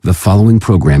The following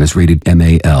program is rated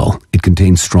MAL. It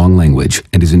contains strong language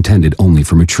and is intended only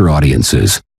for mature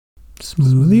audiences.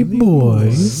 Smoothie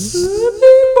boys.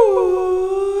 Smoothie boys.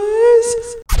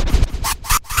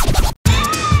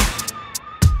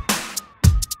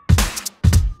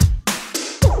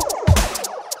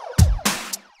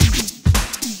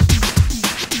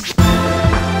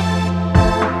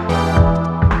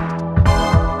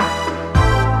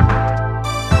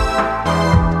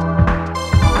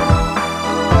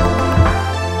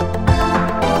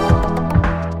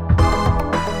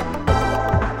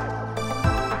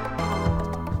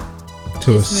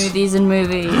 Smoothies and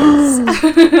movies.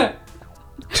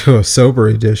 To a sober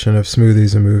edition of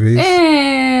Smoothies and Movies.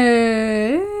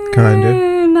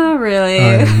 Kinda. Not really.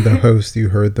 I'm the host you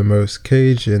heard the most,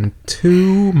 Cage, and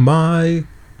to my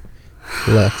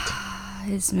left.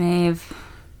 It's Maeve.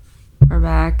 We're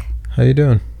back. How you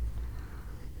doing?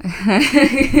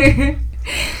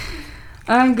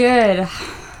 I'm good.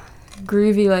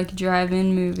 Groovy like a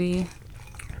drive-in movie.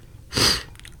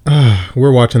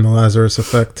 We're watching The Lazarus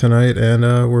Effect tonight, and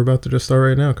we're about to just start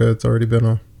right now because it's already been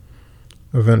a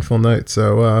eventful night.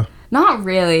 So, Not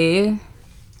really.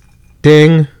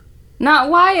 ding. Not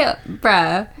why,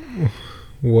 bruh.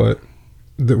 What?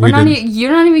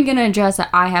 You're not even gonna address it.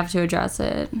 I have to address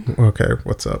it. Okay,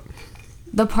 what's up?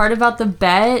 The part about the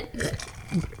bet.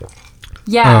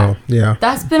 Yeah. Oh, yeah.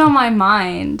 That's been on my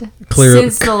mind Clearly,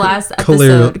 since the last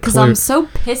episode because I'm so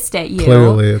pissed at you.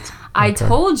 Clearly, it's. I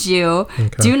told you,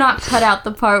 do not cut out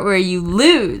the part where you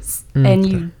lose. And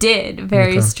you did,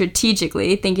 very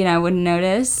strategically, thinking I wouldn't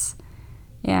notice.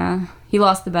 Yeah, he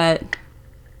lost the bet.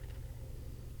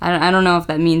 I don't know if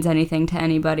that means anything to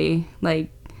anybody, but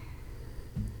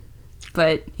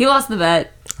he lost the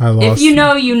bet. If you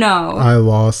know, you know. I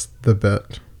lost the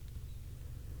bet.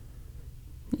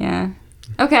 Yeah.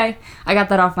 Okay, I got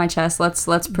that off my chest. Let's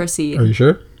proceed. Are you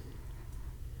sure?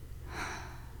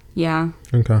 Yeah.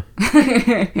 Okay.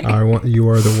 You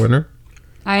are the winner.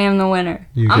 I am the winner.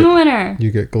 I'm the winner.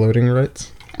 You get gloating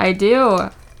rights. I do.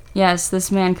 Yes,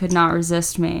 this man could not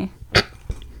resist me.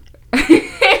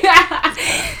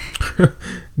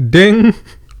 Ding.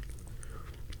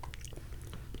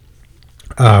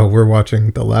 We're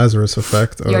watching The Lazarus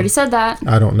Effect. You already said that.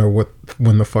 I don't know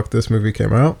when the fuck this movie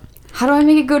came out. How do I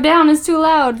make it go down? It's too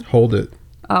loud. Hold it.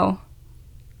 Oh.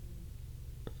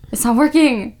 It's not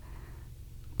working.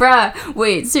 Bruh,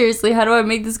 wait, seriously, how do I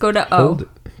make this go down? Hold it,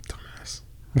 dumbass.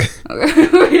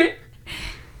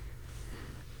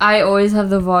 I always have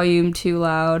the volume too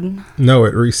loud. No,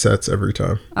 it resets every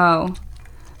time. Oh.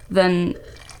 Then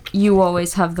you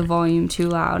always have the volume too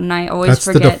loud, and I always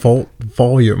forget. That's the default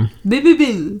volume.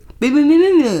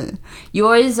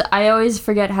 I always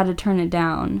forget how to turn it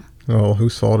down. Oh,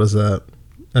 whose fault is that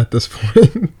at this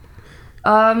point?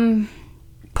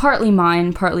 Partly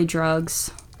mine, partly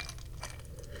drugs.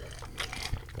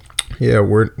 Yeah,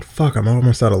 I'm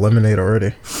almost out of lemonade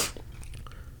already.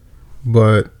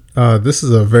 But this is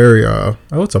a very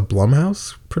it's a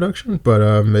Blumhouse production,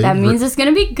 but Maeve, that means it's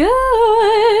gonna be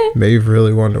good. Maeve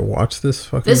really wanted to watch this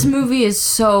This movie is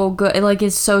so good,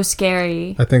 it's so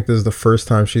scary. I think this is the first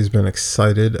time she's been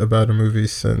excited about a movie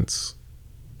since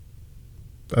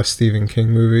a Stephen King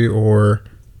movie or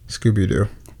Scooby-Doo.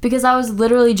 Because I was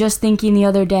literally just thinking the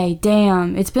other day,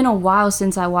 damn, it's been a while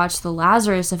since I watched The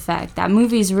Lazarus Effect. That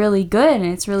movie's really good, and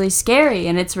it's really scary,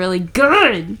 and it's really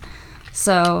good.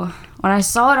 So, when I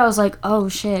saw it, I was like, oh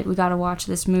shit, we gotta watch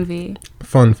this movie.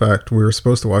 Fun fact, we were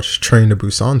supposed to watch Train to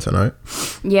Busan tonight.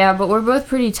 Yeah, but we're both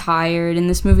pretty tired, and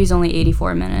this movie's only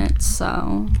 84 minutes,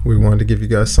 so... We wanted to give you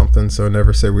guys something, so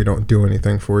never say we don't do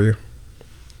anything for you.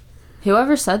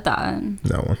 Whoever said that?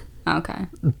 No one. Okay.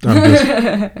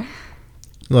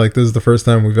 This is the first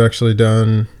time we've actually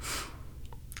done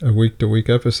a week-to-week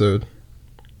episode.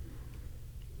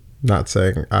 Not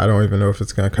saying, I don't even know if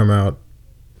it's going to come out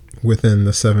within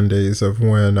the 7 days of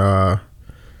when, the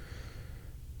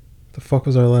fuck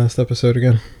was our last episode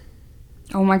again?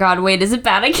 Oh my god, wait, is it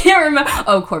bad? I can't remember.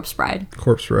 Oh, Corpse Bride.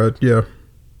 Corpse Bride, yeah.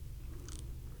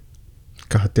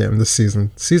 God damn, this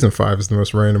season 5 is the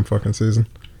most random fucking season.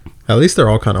 At least they're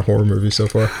all kind of horror movies so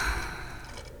far.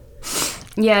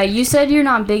 Yeah, you said you're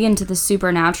not big into the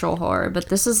supernatural horror, but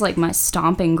this is like my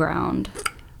stomping ground.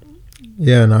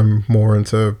 Yeah, and I'm more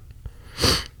into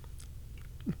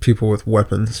people with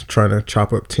weapons trying to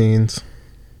chop up teens.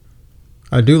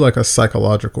 I do like a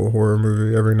psychological horror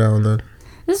movie every now and then.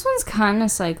 This one's kind of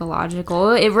psychological.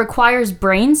 It requires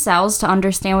brain cells to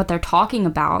understand what they're talking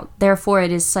about. Therefore,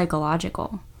 it is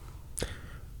psychological.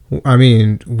 I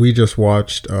mean, we just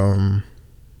watched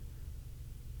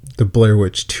the Blair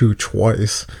Witch 2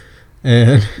 twice.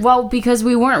 And Well, because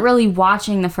we weren't really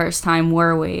watching the first time,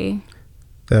 were we?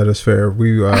 that is fair.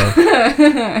 We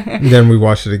then we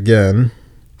watched it again,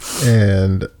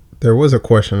 and there was a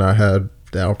question I had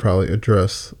that I'll probably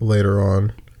address later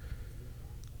on.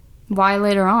 Why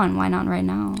later on? Why not right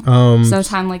now? There's no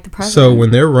time like the present. So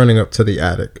when they're running up to the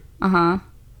attic,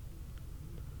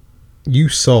 you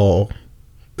saw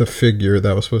the figure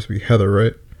that was supposed to be Heather,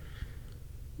 right?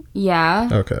 Yeah.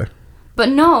 Okay. But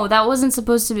no, that wasn't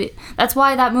supposed to be. That's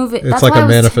why that movie. It's that's like why a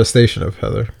manifestation of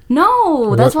Heather.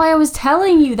 No, that's What? why I was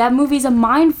telling you that movie's a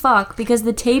mind fuck, because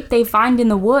the tape they find in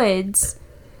the woods,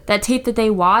 that tape that they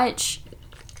watch,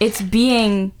 it's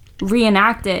being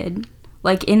reenacted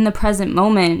like in the present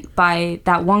moment by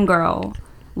that one girl,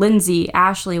 Lindsay,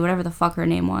 Ashley, whatever the fuck her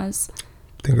name was.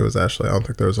 I think it was Ashley. I don't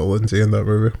think there was a Lindsay in that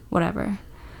movie. Whatever.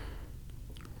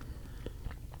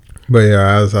 But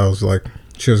yeah, as I was like,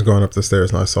 she was going up the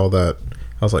stairs and I saw that,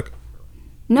 I was like,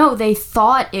 No, they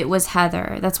thought it was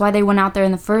Heather. That's why they went out there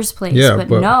in the first place. Yeah, but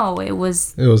but no, it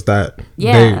was that.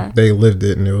 Yeah. They lived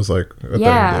it and it was like a thing.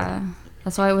 yeah.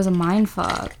 That's why it was a mind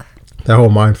fuck. That whole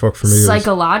mind fuck for me was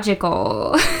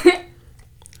Psychological.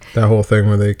 that whole thing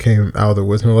when they came out of the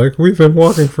woods and were like, we've been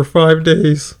walking for 5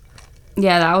 days.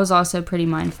 Yeah, that was also pretty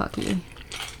mind fucky.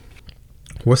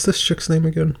 What's this chick's name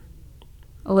again?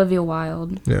 Olivia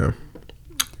Wilde. Yeah.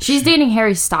 She's dating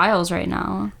Harry Styles right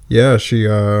now. Yeah, she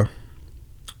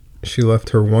left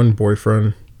her one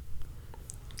boyfriend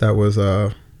that was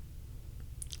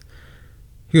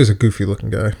he was a goofy looking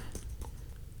guy.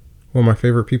 One of my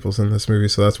favorite people's in this movie,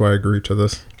 so that's why I agreed to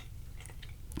this.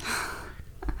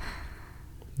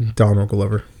 Donald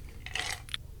Glover.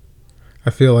 I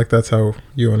feel like that's how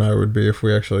you and I would be if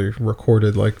we actually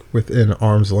recorded like within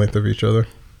arm's length of each other.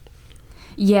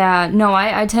 Yeah, no,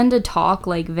 I tend to talk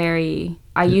like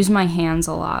I use my hands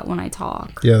a lot when I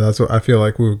talk. Yeah, that's what I feel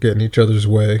like we would get in each other's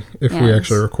way if we Yes.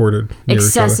 actually recorded near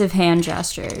Excessive hand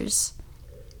gestures.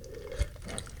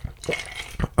 each other.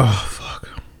 Oh, fuck.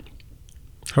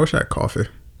 I wish I had coffee.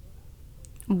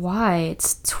 Why?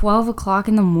 It's 12 o'clock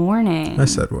in the morning. I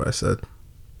said what I said.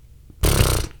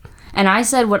 And I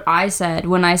said what I said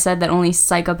when I said that only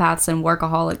psychopaths and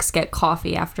workaholics get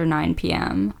coffee after 9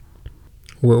 p.m.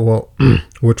 Well,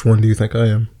 which one do you think I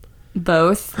am?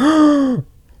 Both.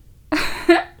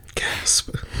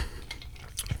 Gasp.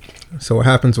 So what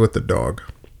happens with the dog?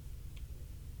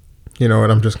 You know what?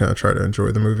 I'm just going to try to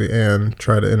enjoy the movie and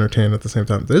try to entertain at the same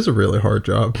time. This is a really hard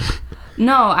job.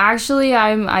 No, actually,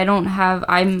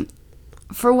 I'm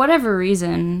for whatever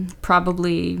reason,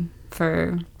 probably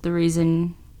for the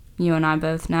reason you and I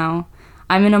both know,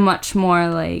 I'm in a much more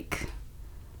like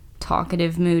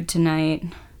talkative mood tonight.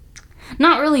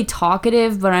 Not really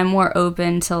talkative, but I'm more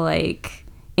open to like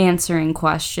answering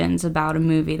questions about a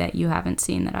movie that you haven't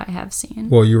seen that I have seen.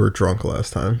 Well, you were drunk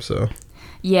last time, so.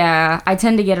 Yeah, I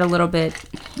tend to get a little bit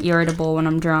irritable when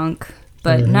I'm drunk.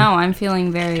 But no, I'm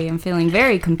feeling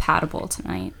very compatible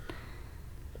tonight.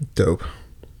 Dope.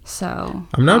 So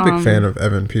I'm not a big fan of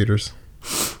Evan Peters.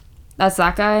 That's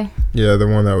that guy? Yeah, the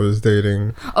one that was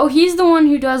dating. Oh, he's the one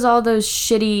who does all those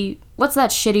shitty... What's that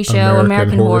shitty show?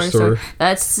 American Horror Story.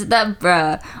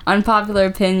 Bruh. Unpopular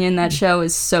opinion, that show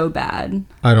is so bad.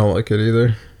 I don't like it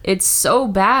either. It's so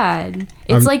bad.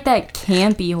 It's like that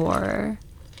campy horror.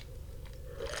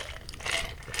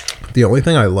 The only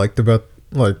thing I liked about,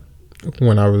 like,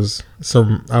 when I was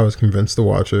convinced to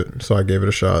watch it, so I gave it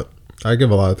a shot. I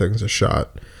give a lot of things a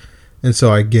shot. And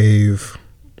so I gave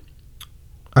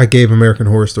American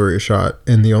Horror Story a shot.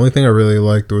 And the only thing I really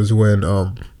liked was when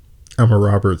Emma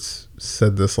Roberts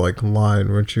said this like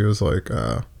line when she was like,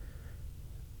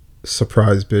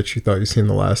 surprise bitch, you thought you seen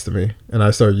the last of me. And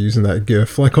I started using that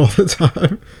gif like all the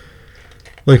time.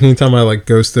 Like anytime I like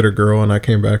ghosted a girl and I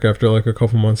came back after like a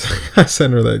couple months, I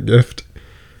sent her that gift.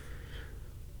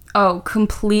 Oh,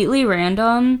 completely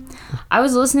random. I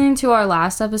was listening to our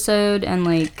last episode and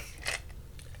like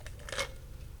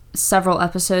several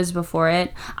episodes before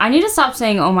it. I need to stop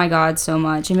saying oh my god so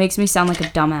much. It makes me sound like a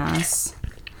dumbass.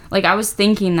 Like I was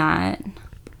thinking that.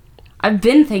 I've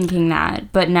been thinking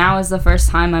that, but now is the first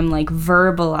time I'm like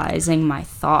verbalizing my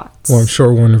thoughts. Well, I'm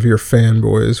sure one of your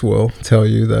fanboys will tell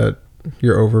you that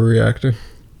you're overreacting.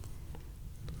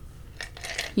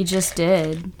 He just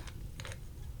did.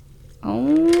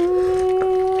 Oh.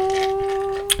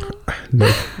 No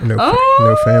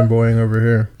fanboying over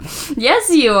here.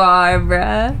 Yes, you are,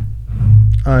 bruh.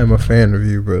 I'm a fan of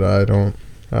you, but I don't.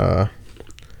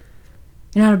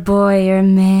 You're not a boy, you're a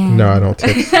man. No, I don't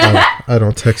text. I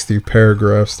don't text you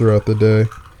paragraphs throughout the day.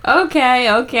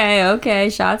 Okay.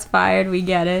 Shots fired. We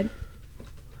get it.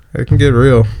 It can get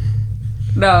real.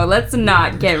 No, let's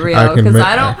not get I real can because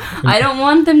ma- I don't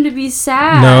want them to be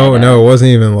sad. No, it wasn't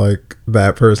even like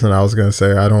that person. I was gonna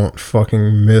say I don't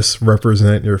fucking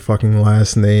misrepresent your fucking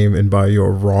last name and buy you a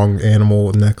wrong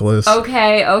animal necklace.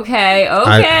 Okay.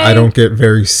 I don't get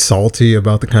very salty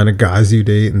about the kind of guys you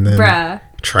date and then Bruh.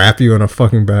 trap you in a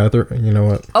fucking bathroom. You know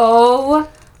what? Oh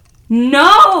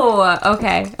no.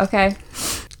 Okay.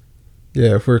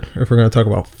 Yeah, if we're gonna talk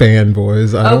about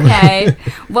fanboys, I don't. Okay.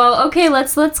 Well, okay.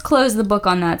 Let's close the book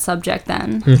on that subject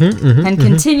then, and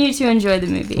continue to enjoy the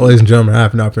movie. Ladies and gentlemen, I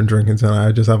have not been drinking tonight.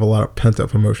 I just have a lot of pent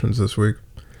up emotions this week.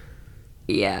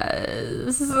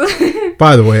 Yes.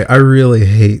 By the way, I really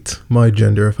hate my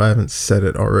gender if I haven't said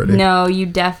it already. No, you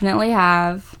definitely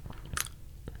have.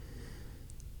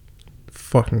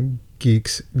 Fucking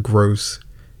geeks, gross,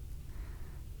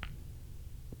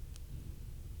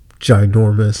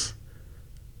 ginormous.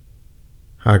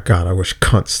 Oh God, I wish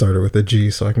cunt started with a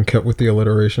G so I can keep with the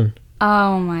alliteration.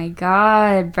 Oh my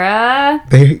god, bruh.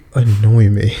 They annoy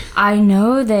me. I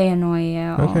know they annoy you.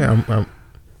 Okay, I'm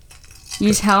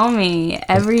You tell me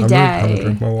every I'm day. really trying to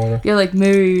drink my water. You're like,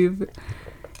 Maeve,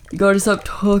 you gotta stop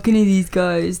talking to these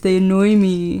guys. They annoy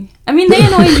me. I mean, they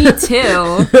annoy me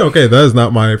too. Okay, that is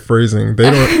not my phrasing.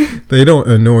 They don't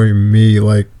annoy me.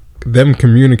 Like, them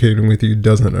communicating with you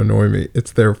doesn't annoy me.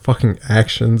 It's their fucking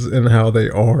actions and how they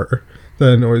are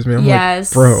that annoys me. I'm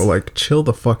Yes. like, bro, like, chill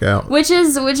the fuck out. Which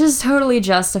is totally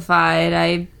justified.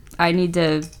 I need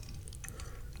to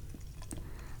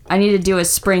do a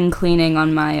spring cleaning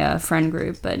on my friend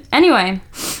group. But anyway,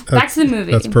 back to the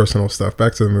movie. That's personal stuff.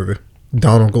 Back to the movie.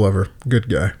 Donald Glover, good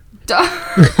guy,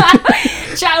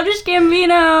 Childish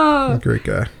Gambino. great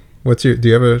guy. Do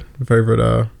you have a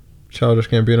favorite Childish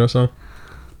Gambino song?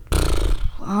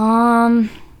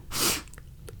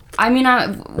 I mean,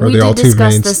 Or we did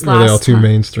discuss this last Are they all too time.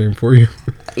 mainstream for you?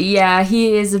 Yeah,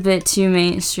 he is a bit too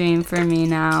mainstream for me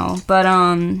now. But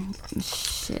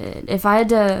shit. If I had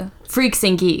to, Freaks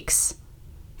and Geeks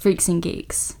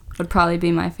would probably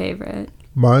be my favorite.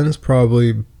 Mine's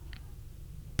probably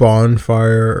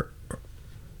Bonfire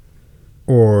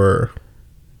or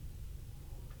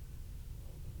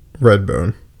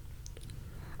Redbone.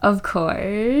 Of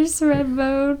course,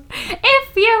 Redbone.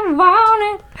 If you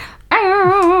want it,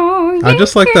 oh, I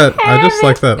just like that. I just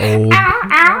like that old. Ow,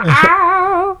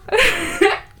 ow.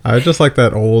 I just like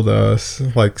that old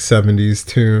like 70s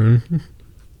tune.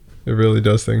 It really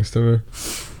does things to me.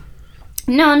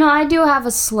 No, I do have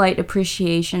a slight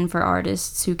appreciation for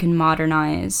artists who can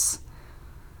modernize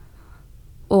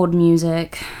old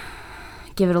music,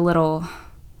 give it a little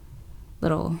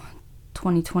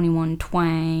 2021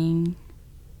 twang.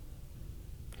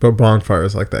 But Bonfire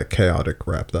is like that chaotic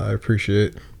rap that I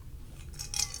appreciate.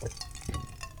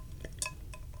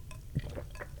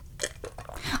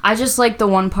 I just like the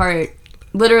one part,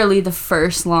 literally the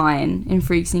first line in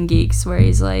Freaks and Geeks, where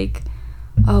he's like,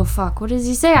 oh fuck, what does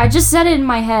he say? I just said it in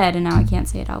my head and now I can't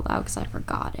say it out loud because I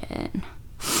forgot it.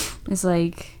 It's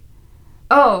like,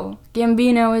 oh,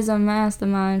 Gambino is a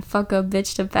mastermind, fuck a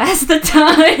bitch to pass the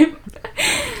time.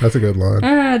 That's a good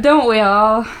line. Don't we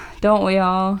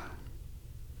all?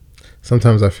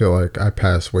 Sometimes I feel like I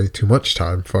pass way too much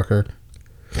time, fucker.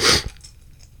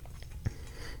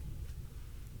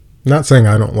 Not saying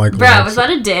I don't like Bro, long was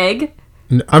that a dig?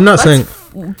 I'm not saying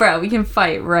Bro, we can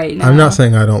fight right now. I'm not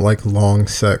saying I don't like long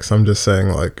sex. I'm just saying,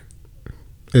 like,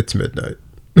 it's midnight.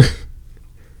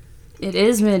 It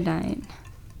is midnight.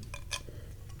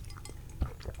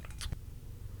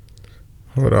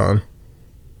 Hold on.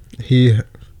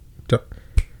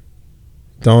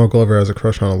 Donald Glover has a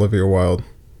crush on Olivia Wilde,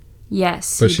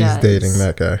 Yes, but he she's does. dating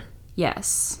that guy.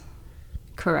 Yes.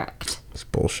 Correct. It's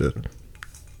bullshit.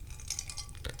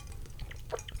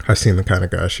 I've seen the kind of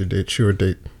guy she dates. She would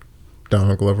date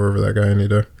Donald Glover over that guy any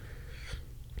day.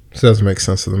 So it doesn't make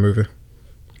sense to the movie.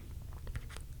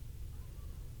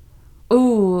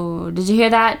 Ooh, did you hear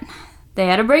that? They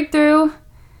had a breakthrough.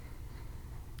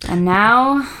 And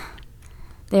now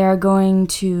they are going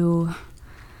to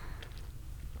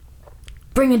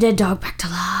bring a dead dog back to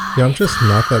life. Yeah, I'm just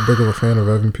not that big of a fan of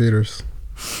Evan Peters.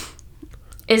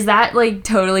 Is that like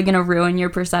totally gonna ruin your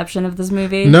perception of this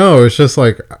movie? No, it's just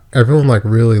like everyone like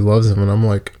really loves him, and I'm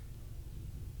like,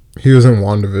 he was in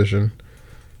WandaVision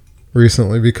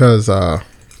recently because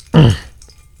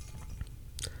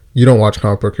you don't watch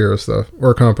comic book hero stuff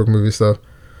or comic book movie stuff.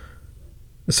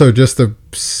 So just to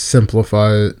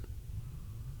simplify it,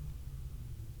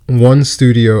 one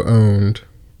studio owned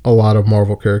a lot of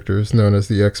Marvel characters known as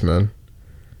the X-Men,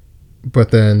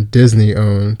 but then Disney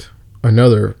owned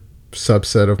another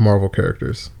subset of Marvel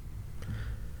characters.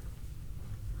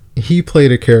 He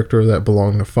played a character that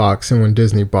belonged to Fox, and when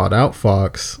Disney bought out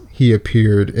Fox, he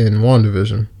appeared in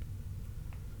WandaVision.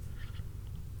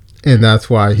 And that's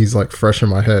why he's like fresh in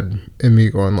my head, and me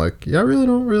going like, yeah, I really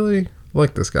don't really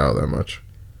like this guy all that much.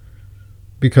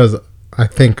 Because I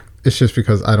think it's just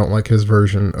because I don't like his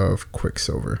version of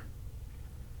Quicksilver.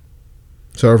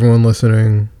 So everyone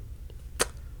listening,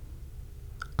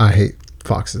 I hate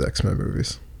Fox's X-Men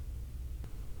movies.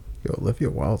 Yo,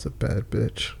 Olivia Wilde's a bad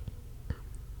bitch.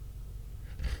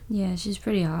 Yeah, she's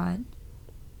pretty hot.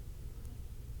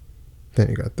 Then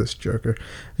you got this Joker.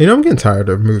 You know, I'm getting tired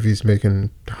of movies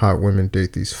making hot women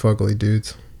date these fugly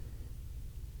dudes.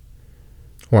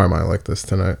 Why am I like this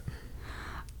tonight?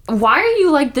 Why are you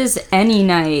like this any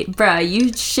night? Bruh,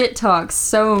 you shit talk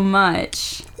so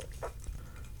much.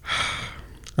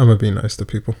 I'm gonna be nice to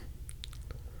people.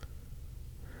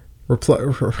 Go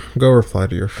reply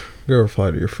to your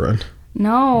friend.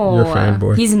 No. Your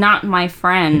fanboy. He's not my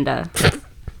friend.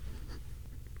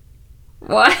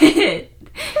 What?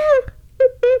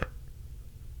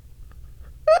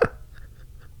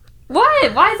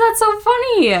 What? Why is that so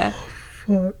funny?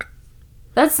 Fuck.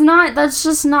 That's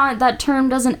just not, that term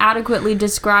doesn't adequately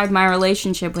describe my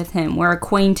relationship with him. We're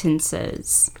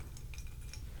acquaintances.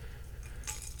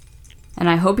 And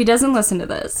I hope he doesn't listen to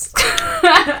this.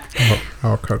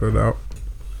 I'll cut it out.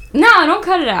 No, don't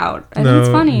cut it out. I think it's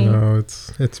funny. No,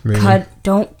 it's me.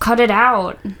 Don't cut it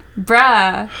out.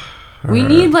 Bruh. We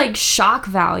need, like, shock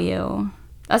value.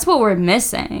 That's what we're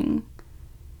missing.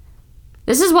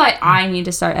 This is why I need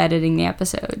to start editing the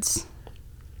episodes.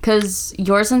 Because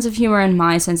your sense of humor and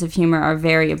my sense of humor are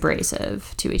very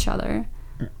abrasive to each other.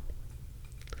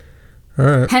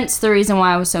 Alright. Hence the reason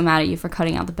why I was so mad at you for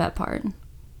cutting out the bet part.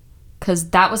 Because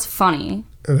that was funny.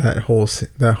 That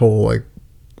whole like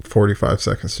 45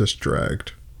 seconds just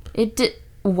dragged. It did.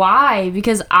 Why?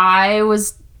 Because I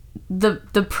was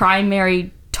the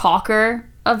primary talker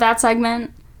of that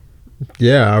segment.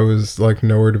 Yeah, I was like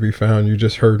nowhere to be found. You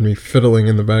just heard me fiddling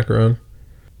in the background.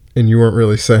 And you weren't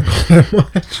really saying all that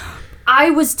much. I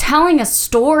was telling a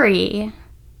story.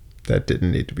 That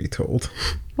didn't need to be told.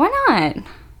 Why not?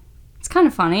 It's kind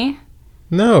of funny.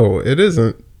 No, it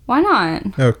isn't. Why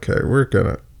not? Okay, we're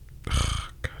gonna...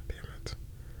 Ugh, God damn it.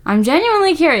 I'm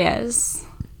genuinely curious.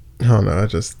 Oh no, I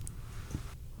just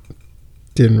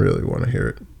didn't really want to hear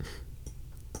it.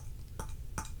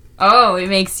 Oh, it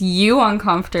makes you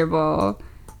uncomfortable.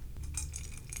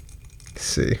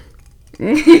 See.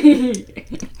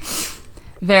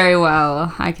 Very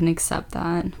well, I can accept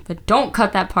that. But don't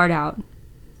cut that part out.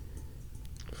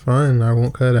 Fine, I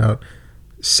won't cut out.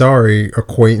 Sorry,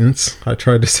 acquaintance. I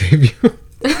tried to save you.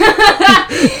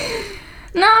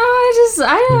 No,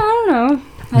 I don't know.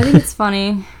 I think it's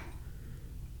funny.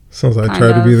 Sounds like I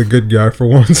tried to be the good guy for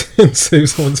once and save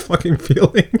someone's fucking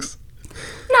feelings.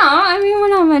 No, I mean, we're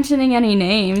not mentioning any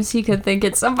names. He could think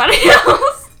it's somebody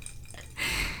else.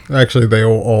 Actually, they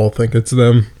all think it's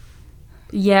them.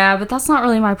 Yeah, but that's not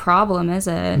really my problem, is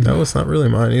it? No, it's not really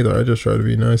mine either. I just try to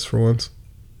be nice for once.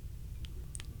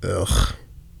 Ugh.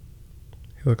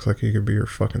 He looks like he could be your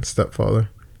fucking stepfather.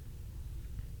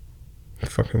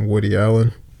 Fucking Woody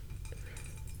Allen.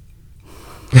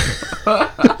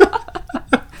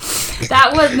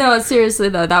 Seriously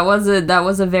though, that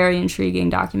was a very intriguing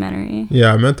documentary.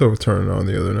 Yeah, I meant to turn it on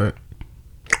the other night.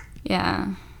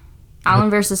 Yeah. Allen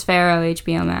versus Pharaoh,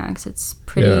 HBO Max. It's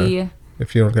pretty... Yeah.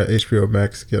 If you don't got HBO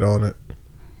Max, get on it.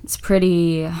 It's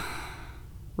pretty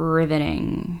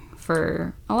riveting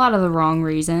for a lot of the wrong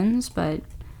reasons, but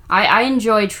I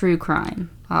enjoy true crime.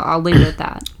 I'll leave it at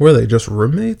that. Were they just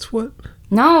roommates? What?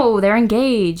 No, they're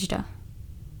engaged.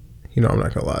 You know, I'm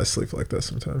not gonna lie, I sleep like this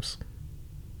sometimes.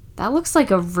 That looks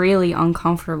like a really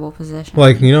uncomfortable position.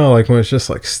 Like, you know, like when it's just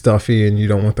like stuffy and you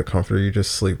don't want the comforter, you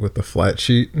just sleep with the flat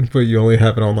sheet, but you only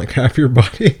have it on like half your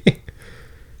body.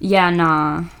 Yeah,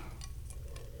 nah.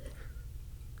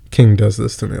 King does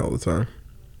this to me all the time.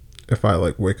 If I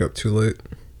like wake up too late,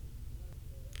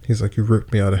 he's like, "You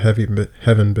ripped me out of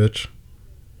heaven, bitch."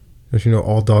 As you know,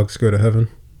 all dogs go to heaven.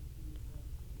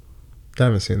 I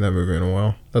haven't seen that movie in a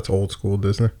while. That's old school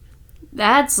Disney.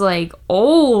 That's like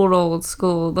old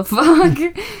school. The fuck?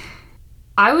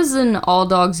 I was an All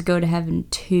Dogs Go to Heaven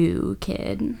 2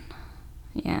 kid.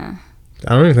 Yeah.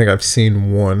 I don't even think I've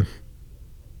seen one.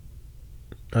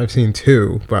 I've seen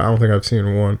two, but I don't think I've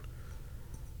seen one.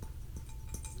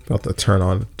 About to turn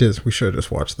on Disney. We should have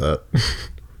just watched that.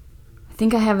 I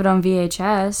think I have it on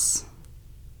VHS.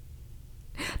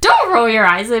 Don't roll your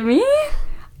eyes at me.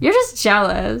 You're just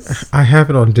jealous. I have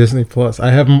it on Disney Plus.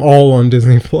 I have them all on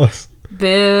Disney Plus.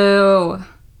 Boo.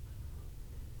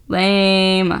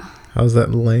 Lame. How's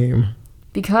that lame?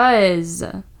 Because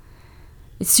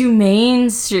it's too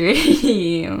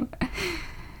mainstream.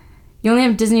 You only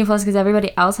have Disney Plus because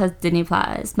everybody else has Disney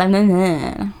Plus. Blah, blah,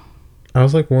 blah. I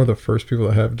was like one of the first people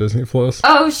to have Disney Plus.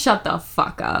 Oh, shut the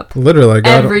fuck up. Literally,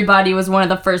 Everybody was one of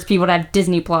the first people to have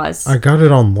Disney Plus. I got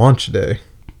it on launch day.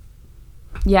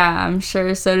 Yeah, I'm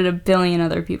sure so did a billion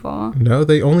other people. No,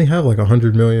 they only have like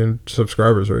 100 million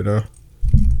subscribers right now.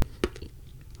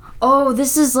 Oh,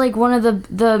 this is like one of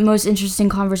the most interesting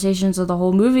conversations of the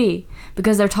whole movie.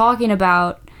 Because they're talking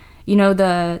about, you know,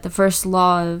 the first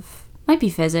law of... Might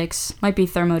be physics, might be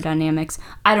thermodynamics.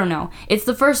 I don't know. It's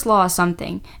the first law of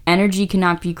something. Energy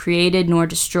cannot be created nor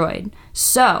destroyed.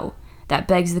 So, that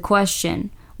begs the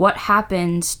question, what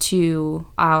happens to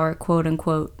our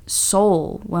quote-unquote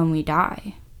soul when we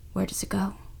die? Where does it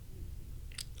go?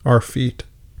 Our feet.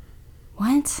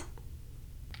 What?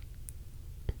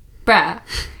 Bruh.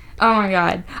 Oh my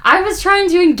god. I was trying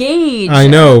to engage. I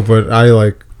know, but I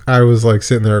was like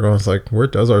sitting there going, where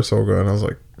does our soul go? And I was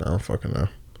like, I don't fucking know.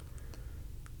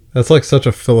 That's like such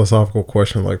a philosophical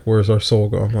question, like, where's our soul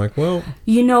go? I'm like, well...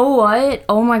 You know what?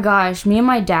 Oh my gosh, me and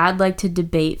my dad like to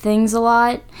debate things a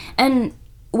lot, and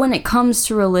when it comes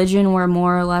to religion, we're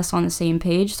more or less on the same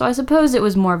page, so I suppose it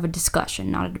was more of a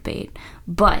discussion, not a debate.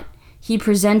 But he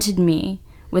presented me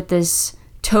with this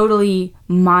totally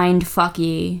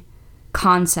mind-fucky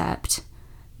concept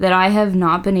that I have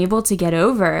not been able to get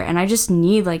over, and I just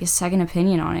need, like, a second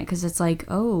opinion on it, because it's like,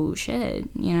 oh, shit,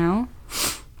 you know?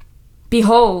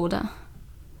 Behold,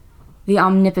 the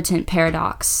omnipotent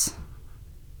paradox.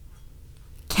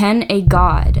 Can a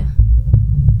god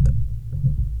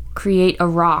create a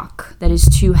rock that is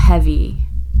too heavy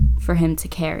for him to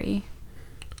carry?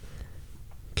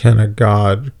 Can a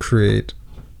god create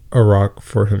a rock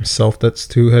for himself that's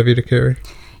too heavy to carry?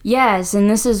 Yes, and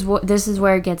this is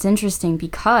where it gets interesting,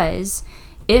 because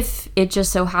if it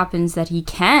just so happens that he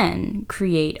can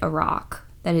create a rock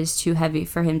that is too heavy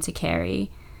for him to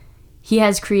carry, he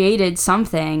has created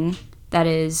something that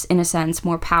is, in a sense,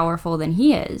 more powerful than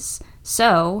he is.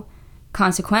 So,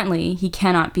 consequently, he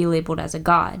cannot be labeled as a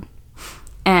god.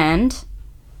 And,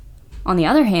 on the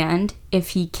other hand, if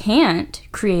he can't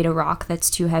create a rock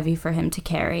that's too heavy for him to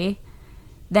carry,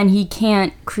 then he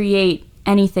can't create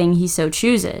anything he so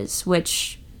chooses,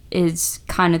 which is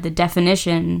kind of the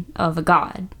definition of a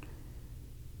god.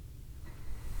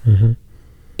 Mm-hmm.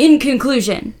 In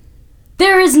conclusion,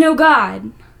 there is no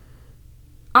god.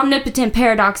 Omnipotent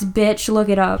paradox, bitch. Look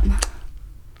it up.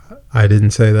 I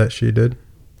didn't say that, she did.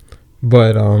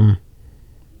 But,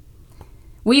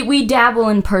 We dabble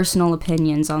in personal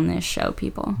opinions on this show,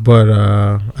 people. But,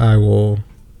 I will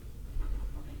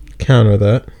counter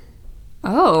that.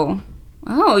 Oh,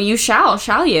 you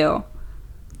shall you?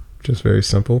 Just very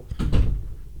simple.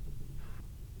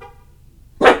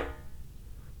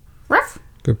 Ruff.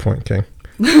 Good point, King.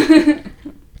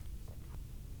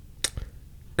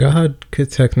 God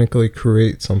could technically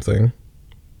create something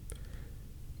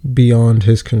beyond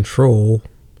his control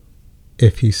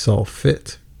if he saw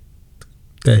fit,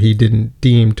 that he didn't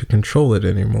deem to control it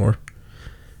anymore.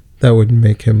 That would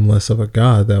make him less of a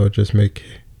god. That would just make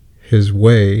his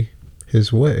way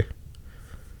his way.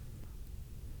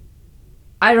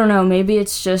 I don't know. Maybe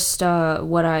it's just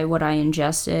what I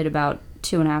ingested about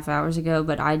 2.5 hours ago,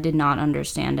 but I did not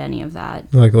understand any of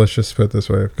that. Like, let's just put it this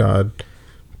way. If God,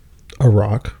 a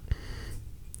rock,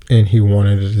 and he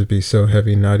wanted it to be so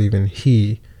heavy not even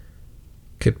he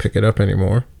could pick it up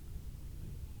anymore,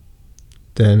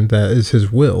 then that is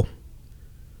his will.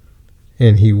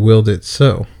 And he willed it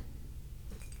so.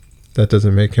 That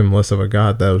doesn't make him less of a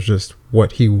god. That was just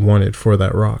what he wanted for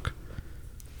that rock.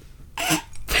 I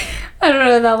don't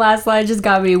know, that last line just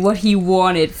got me. What he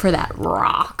wanted for that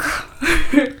rock.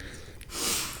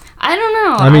 I don't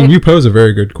know. I mean, you pose a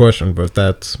very good question, but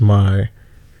that's my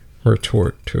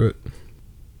retort to it.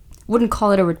 Wouldn't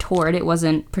call it a retort. It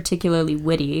wasn't particularly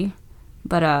witty,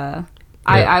 but Yeah.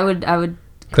 I would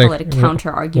call it a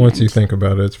counter argument. Once you think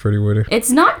about it, it's pretty witty.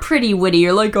 It's not pretty witty.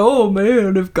 You're like, oh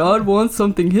man, if God wants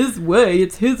something his way,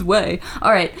 it's his way.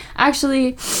 All right,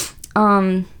 actually,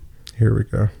 Here we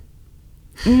go.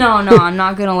 no, I'm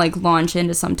not gonna like launch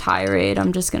into some tirade.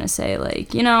 I'm just gonna say,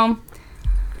 like, you know,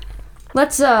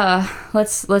 let's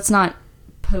not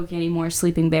poke any more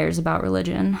sleeping bears about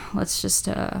religion. Let's just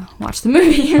watch the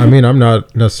movie. I mean, I'm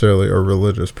not necessarily a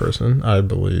religious person. I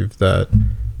believe that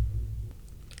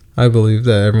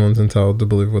everyone's entitled to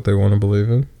believe what they want to believe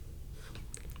in.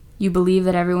 You believe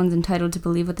that everyone's entitled to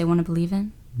believe what they want to believe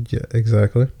in? Yeah,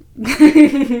 exactly.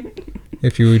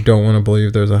 If you don't want to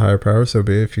believe there's a higher power, so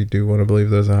be it. If you do want to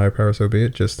believe there's a higher power, so be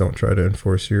it. Just don't try to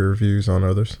enforce your views on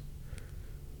others.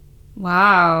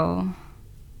 Wow.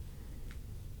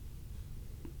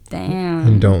 Damn.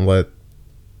 And don't let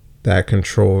that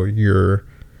control your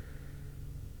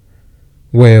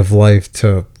way of life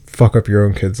to fuck up your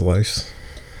own kids' lives.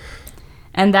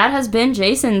 And that has been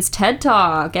Jason's TED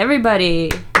Talk.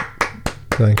 Everybody.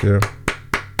 Thank you.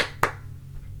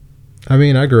 I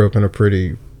mean, I grew up in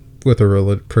pretty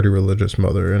religious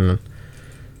mother, and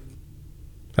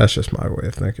that's just my way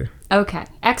of thinking. Okay.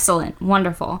 Excellent.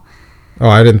 Wonderful. Oh,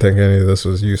 I didn't think any of this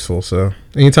was useful, so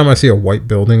anytime I see a white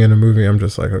building in a movie, I'm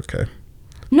just like, okay.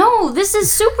 No, this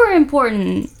is super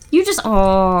important. You just,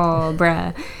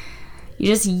 bruh. You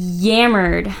just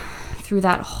yammered through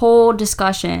that whole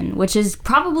discussion, which is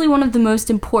probably one of the most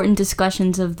important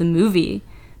discussions of the movie,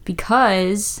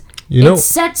 because it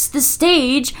sets the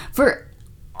stage for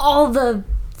all the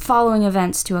following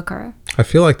events to occur. I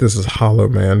feel like this is Hollow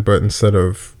Man, but instead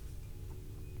of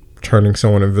turning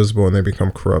someone invisible and they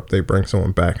become corrupt, they bring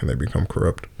someone back and they become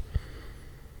corrupt.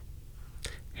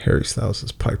 Harry Styles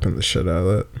is piping the shit out of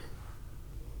that.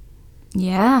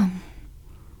 Yeah.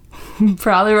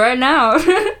 Probably right now.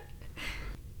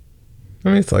 I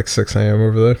mean, it's like 6 a.m.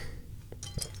 over there.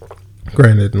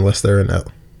 Granted, unless they're in L.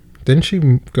 Didn't she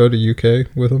go to UK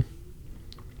with him?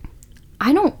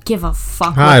 I don't give a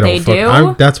fuck what they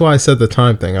do. That's why I said the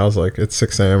time thing. I was like, it's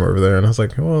 6 a.m. over there. And I was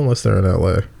like, well, unless they're in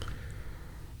LA.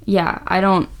 Yeah, I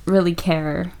don't really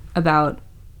care about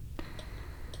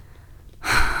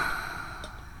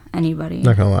anybody.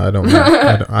 Not gonna lie, I don't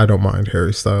mind, I don't mind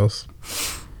Harry Styles.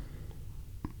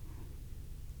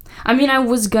 I mean, I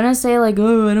was gonna say, like,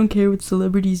 oh, I don't care what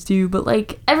celebrities do, but,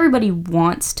 like, everybody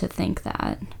wants to think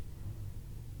that.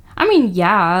 I mean,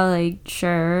 yeah, like,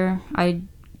 sure, I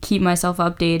keep myself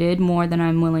updated more than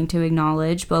I'm willing to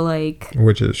acknowledge, but, like...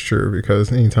 Which is true,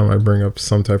 because anytime I bring up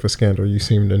some type of scandal, you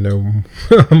seem to know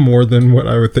more than what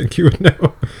I would think you would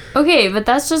know. Okay, but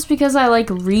that's just because I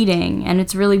like reading, and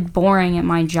it's really boring at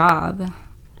my job.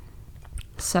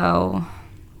 So,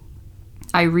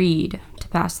 I read to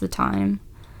pass the time.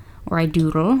 Or I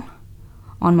doodle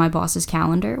on my boss's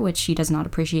calendar, which she does not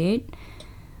appreciate.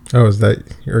 Oh,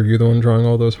 are you the one drawing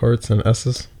all those hearts and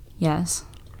S's? Yes.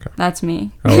 Okay. That's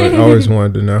me. I always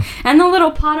wanted to know. And the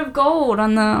little pot of gold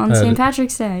on St.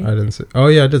 Patrick's Day. I didn't see. Oh,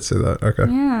 yeah, I did see that. Okay.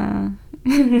 Yeah.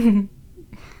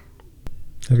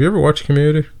 Have you ever watched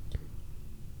Community?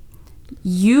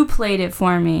 You played it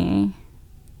for me.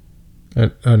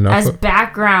 As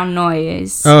background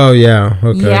noise. Oh, yeah.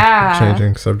 Okay. Yeah.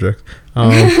 Changing subject.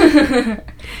 Yeah,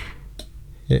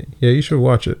 you should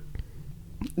watch it.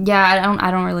 Yeah,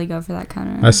 I don't really go for that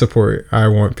kind of... I support... I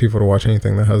want people to watch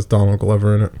anything that has Donald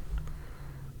Glover in it.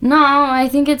 No, I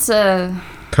think it's a...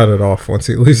 Cut it off once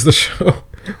he leaves the show.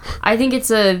 I think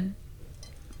it's a...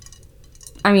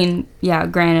 I mean, yeah,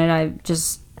 granted, I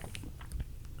just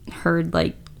heard,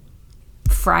 like,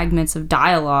 fragments of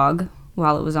dialogue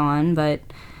while it was on, but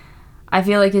I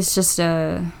feel like it's just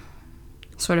a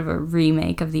sort of a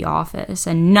remake of The Office,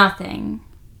 and nothing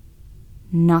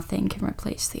can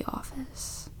replace The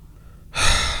Office.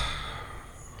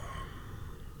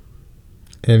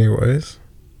 Anyways,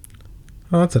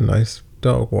 that's a nice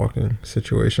dog walking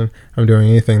situation. I'm doing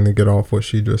anything to get off what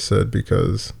she just said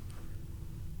because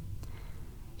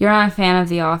you're not a fan of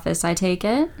The Office, I take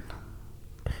it?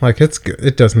 Like, it's good.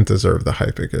 It doesn't deserve the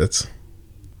hype it gets.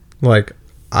 Like,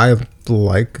 I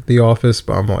like The Office,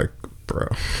 but I'm like, bro,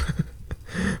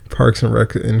 Parks and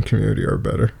Rec and Community are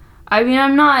better. I mean,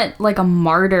 I'm not like a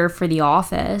martyr for The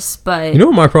Office, but... You know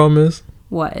what my problem is?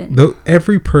 What?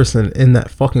 Every person in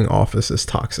that fucking office is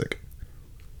toxic.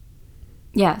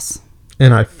 Yes.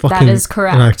 And I fucking... That is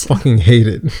correct. And I fucking hate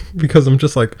it. Because I'm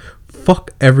just like,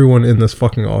 fuck everyone in this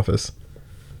fucking office.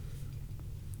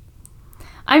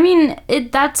 I mean,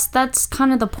 that's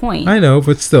kind of the point. I know,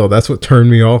 but still, that's what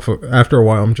turned me off. After a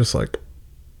while, I'm just like,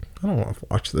 I don't want to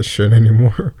watch this shit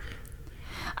anymore.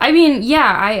 I mean,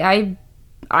 yeah,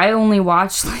 I only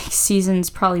watched like seasons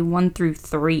probably 1 through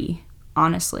 3,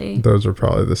 honestly. Those are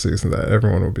probably the season that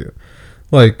everyone will be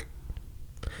like.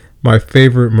 My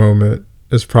favorite moment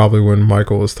is probably when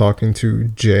Michael was talking to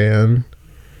Jan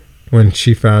when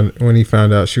he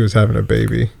found out she was having a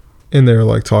baby, and they were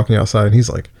like talking outside, and he's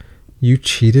like, "You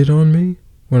cheated on me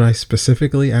when I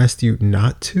specifically asked you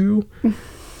not to."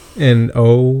 And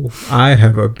oh, I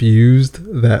have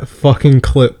abused that fucking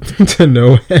clip to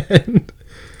no end.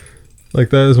 Like,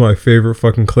 that is my favorite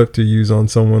fucking clip to use on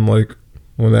someone. Like,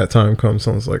 when that time comes,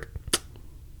 someone's like,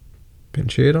 been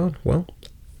cheated on? Well,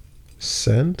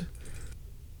 send.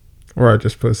 Or I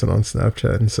just post it on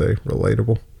Snapchat and say,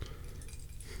 relatable.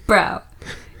 Bro,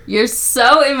 you're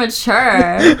so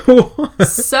immature. What?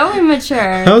 So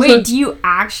immature. How's Wait, that? do you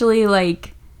actually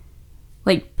like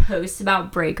post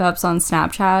about breakups on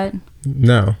Snapchat?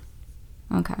 No.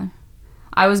 Okay.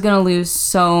 I was gonna lose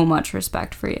so much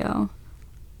respect for you.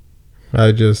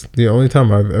 The only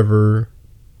time I've ever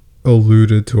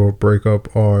alluded to a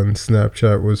breakup on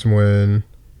Snapchat was when,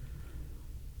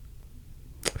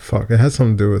 it had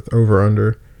something to do with over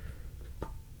under.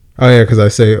 Oh yeah, because I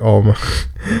say all my,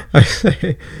 I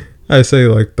say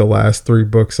like the last three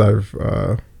books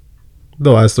the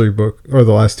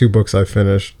last two books I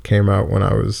finished came out when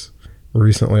I was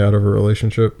recently out of a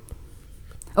relationship.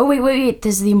 Oh, wait.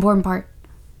 This is the important part.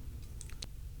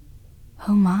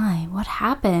 Oh my, what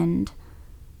happened?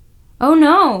 Oh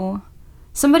no.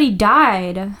 Somebody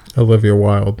died. Olivia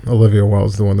Wilde. Olivia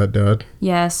Wilde's the one that died.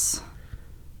 Yes.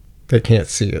 They can't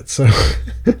see it, so.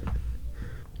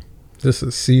 This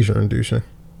is seizure inducing.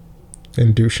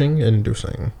 Inducing.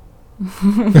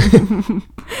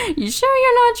 You sure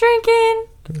you're not drinking?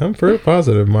 I'm pretty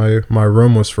positive. My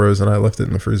rum was frozen. I left it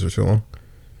in the freezer too long.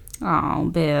 Oh,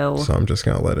 Bill. So I'm just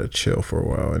going to let it chill for a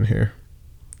while in here.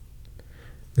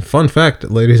 Fun fact,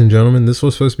 ladies and gentlemen, this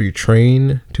was supposed to be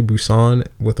Train to Busan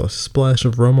with a splash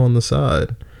of rum on the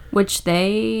side. Which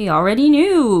they already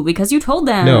knew because you told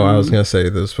them. No, I was going to say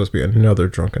this was supposed to be another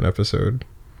drunken episode.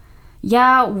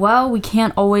 Yeah, well, we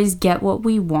can't always get what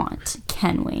we want,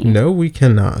 can we? No, we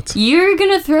cannot. You're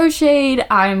gonna throw shade,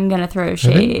 I'm gonna throw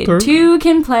shade. Two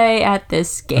can play at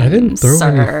this game, I didn't throw sir.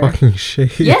 any fucking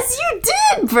shade. Yes, you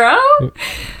did, bro!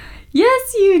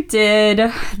 Yes, you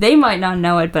did. They might not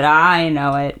know it, but I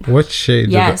know it. What shade?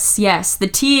 Yes. The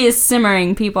tea is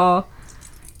simmering, people.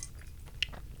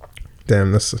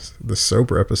 Damn, the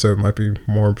sober episode might be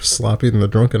more sloppy than the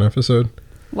drunken episode.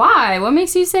 Why? What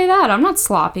makes you say that? I'm not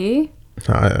sloppy.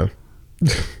 I am.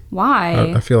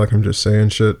 Why? I feel like I'm just saying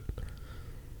shit.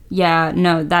 Yeah,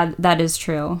 no, that is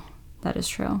true. That is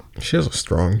true. She has a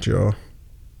strong jaw.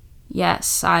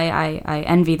 Yes, I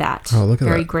envy that. Oh, look at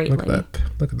very that. greatly. Look at that.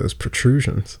 Look at those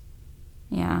protrusions.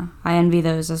 Yeah, I envy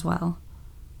those as well.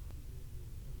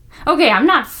 Okay, I'm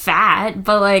not fat,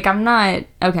 but like I'm not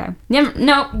okay.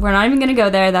 No, we're not even gonna go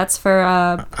there. That's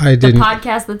for the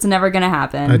podcast that's never gonna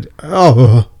happen.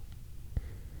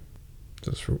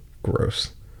 Just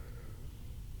gross.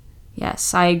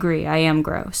 Yes, I agree. I am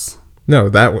gross. No,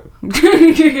 that one,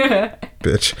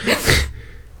 bitch.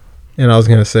 And I was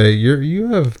gonna say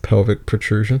you have pelvic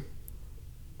protrusion.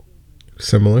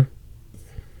 Similar.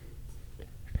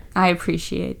 I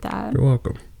appreciate that. You're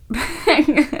welcome.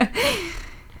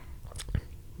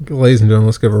 Ladies and gentlemen,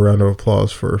 let's give a round of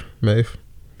applause for Maeve.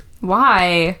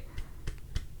 Why?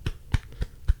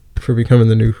 For becoming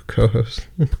the new co-host.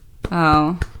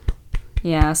 Oh.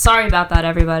 Yeah, sorry about that,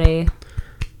 everybody.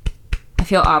 I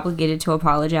feel obligated to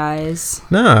apologize.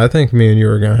 Nah, I think me and you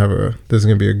are gonna have this is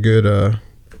gonna be a good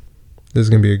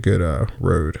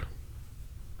road.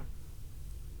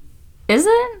 Is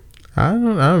it?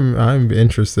 I'm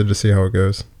interested to see how it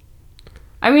goes.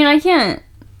 I mean, I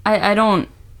don't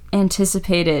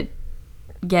anticipate it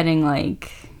getting like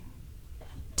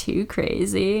too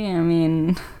crazy. I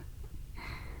mean,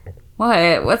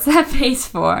 what's that face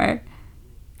for?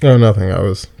 Oh, nothing. I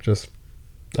was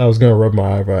gonna rub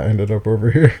my eye, but I ended up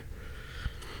over here.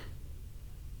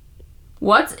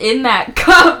 What's in that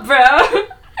cup, bro?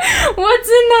 What's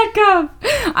in that cup?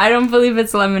 I don't believe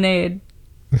it's lemonade.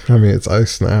 I mean, it's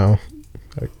ice now.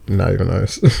 Like, not even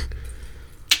ice.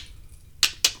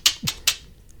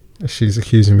 She's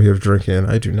accusing me of drinking.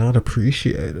 I do not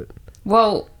appreciate it.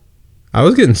 Well, I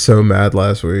was getting so mad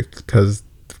last week because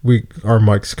our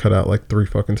mics cut out like 3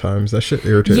 fucking times. That shit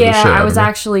irritated the shit out of me. Yeah, I was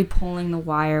actually pulling the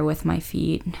wire with my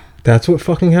feet. That's what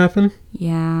fucking happened?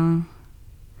 Yeah.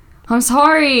 I'm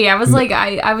sorry. I was like,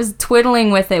 I was twiddling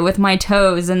with it with my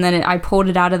toes, and then I pulled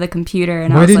it out of the computer.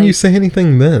 And why didn't you say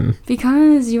anything then?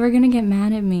 Because you were gonna get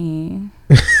mad at me.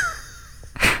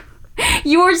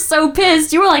 You were so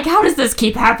pissed. You were like, how does this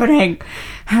keep happening?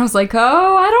 And I was like,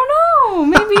 oh, I don't know.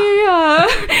 Maybe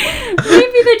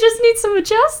they just need some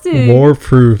adjusting. More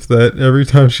proof that every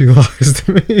time she lies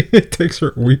to me, it takes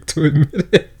her a week to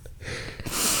admit it.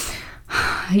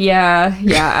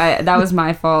 Yeah, that was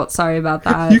my fault. Sorry about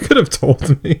that. You could have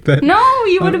told me that. No,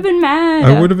 you would have been mad.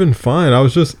 I would have been fine. I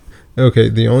was just... Okay,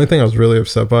 the only thing I was really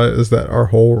upset by is that our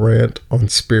whole rant on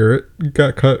Spirit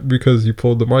got cut because you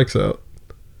pulled the mics out.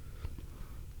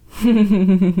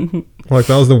 Like,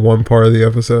 that was the one part of the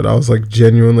episode I was like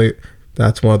genuinely...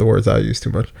 That's one of the words I use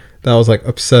too much. That I was like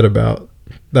upset about.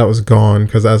 That was gone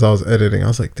because as I was editing, I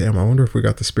was like, damn, I wonder if we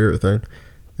got the Spirit thing.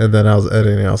 And then I was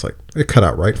editing, I was like, it cut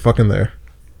out right fucking there.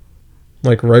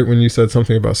 Like, right when you said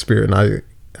something about Spirit, and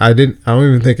I don't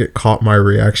even think it caught my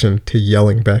reaction to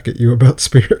yelling back at you about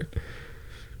Spirit.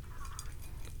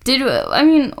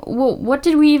 What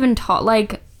did we even talk?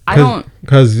 Like, I don't.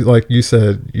 Because, like you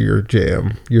said, your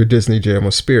Disney jam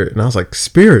was Spirit. And I was like,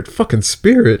 Spirit? Fucking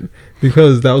Spirit?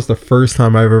 Because that was the first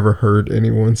time I've ever heard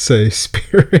anyone say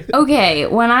Spirit. Okay,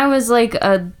 when I was like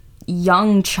a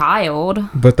young child.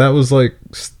 But that was like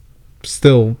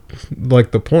still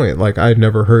like the point. Like, I'd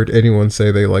never heard anyone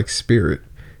say they like Spirit.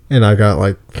 And I got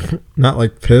like, not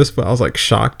like pissed, but I was like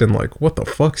shocked and like, what the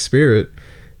fuck, Spirit?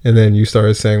 And then you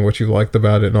started saying what you liked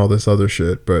about it and all this other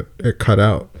shit, but it cut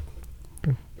out.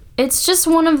 It's just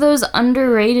one of those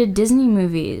underrated Disney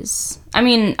movies. I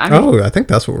mean, I think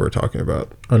that's what we're talking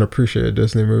about. Unappreciated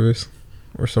Disney movies.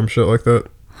 Or some shit like that.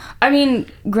 I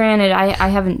mean, granted, I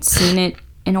haven't seen it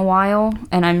in a while,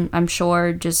 and I'm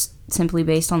sure just simply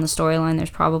based on the storyline,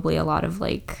 there's probably a lot of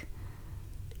like...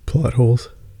 Plot holes?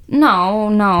 No,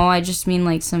 I just mean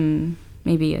like some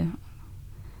maybe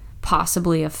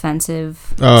possibly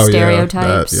offensive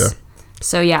stereotypes. Yeah.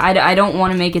 So yeah, I don't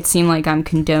want to make it seem like I'm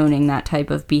condoning that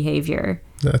type of behavior.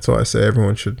 That's why I say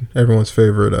everyone's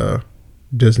favorite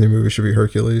Disney movie should be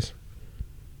Hercules.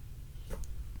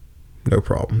 No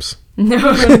problems.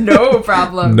 No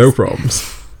problems. No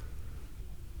problems.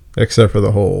 Except for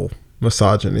the whole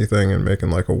misogyny thing and making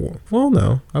like a... Well,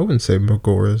 no. I wouldn't say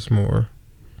Megora's more...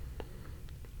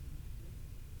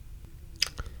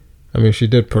 I mean, she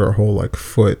did put her whole like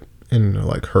foot in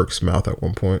like Herc's mouth at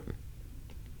one point.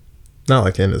 Not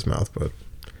like in his mouth, but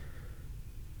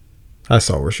I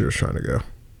saw where she was trying to go.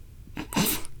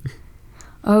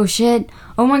 Oh shit.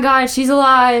 Oh my god, she's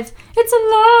alive. It's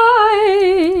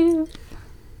alive.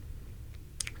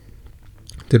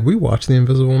 Did we watch The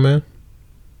Invisible Man?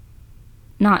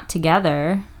 Not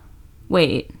together.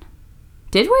 Wait.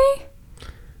 Did we?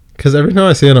 Because every time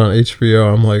I see it on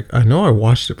HBO, I'm like, I know I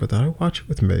watched it, but did I watch it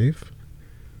with Maeve?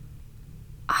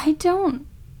 I don't...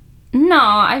 No,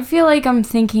 I feel like I'm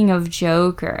thinking of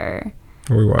Joker.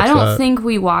 We watched I don't that. think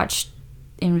we watched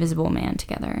Invisible Man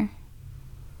together.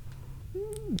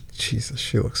 Jesus,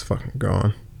 she looks fucking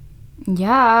gone.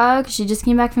 Yeah, 'cause she just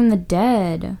came back from the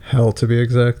dead. Hell, to be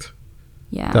exact.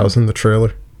 Yeah. That was in the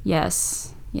trailer.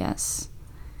 Yes.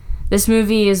 This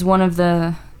movie is one of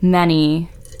the many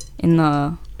in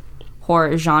the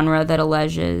horror genre that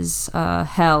alleges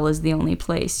hell is the only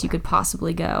place you could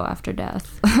possibly go after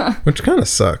death. Which kind of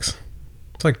sucks.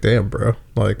 It's like, damn, bro.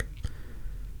 Like,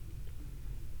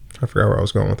 I forgot where I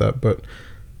was going with that, but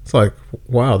it's like,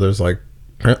 wow, there's like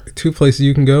 2 places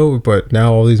you can go, but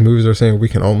now all these movies are saying we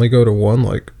can only go to one.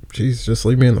 Like, geez, just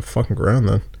leave me in the fucking ground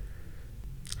then.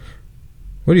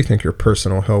 What do you think your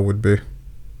personal hell would be?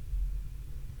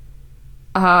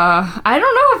 I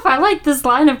don't know if I like this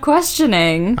line of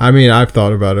questioning. I mean, I've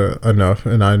thought about it enough,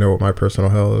 and I know what my personal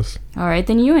hell is. All right,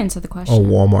 then you answer the A question.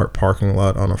 Walmart parking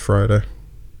lot on a Friday.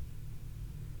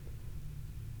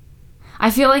 I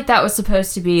feel like that was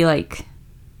supposed to be, like,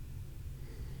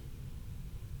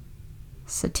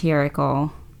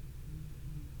 satirical.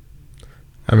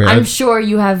 I mean, I'm sure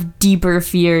you have deeper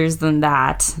fears than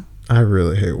that. I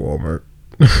really hate Walmart.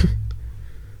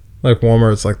 Like,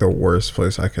 Walmart's like the worst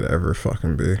place I could ever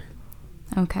fucking be.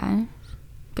 Okay.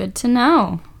 Good to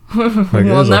know. Like,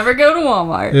 We'll never go to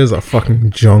Walmart. It is a fucking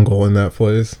jungle in that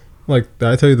place. Like, did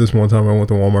I tell you this one time I went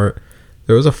to Walmart?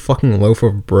 There was a fucking loaf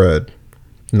of bread.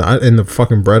 Not in the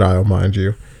fucking bread aisle, mind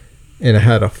you. And it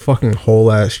had a fucking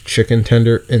whole-ass chicken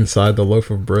tender inside the loaf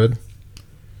of bread.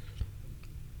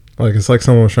 Like, it's like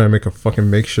someone was trying to make a fucking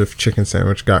makeshift chicken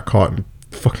sandwich, got caught, and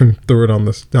fucking threw it on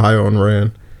the aisle and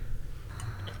ran.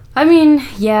 I mean,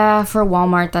 yeah, for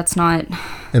Walmart, that's not...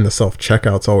 And the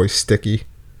self-checkout's always sticky.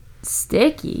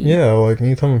 Sticky? Yeah, like,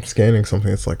 anytime I'm scanning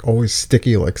something, it's, like, always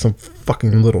sticky, like some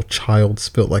fucking little child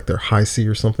spilt, like, their high C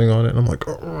or something on it. And I'm like,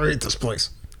 oh, I hate this place.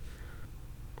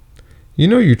 You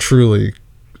know you truly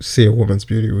see a woman's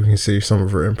beauty when you see some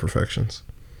of her imperfections.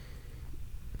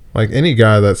 Like, any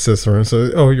guy that sits there and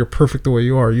says, oh, you're perfect the way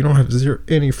you are, you don't have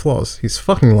any flaws, he's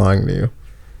fucking lying to you.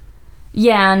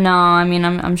 Yeah, no, I mean,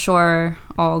 I'm sure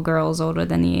all girls older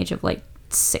than the age of, like,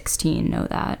 16 know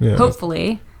that. Yeah.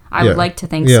 Hopefully. I would like to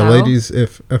think so. Yeah, ladies,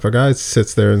 if a guy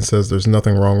sits there and says there's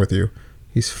nothing wrong with you,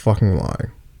 he's fucking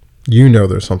lying. You know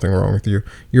there's something wrong with you.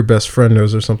 Your best friend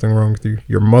knows there's something wrong with you.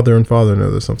 Your mother and father know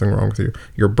there's something wrong with you.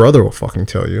 Your brother will fucking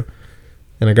tell you.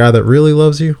 And a guy that really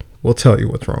loves you will tell you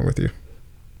what's wrong with you.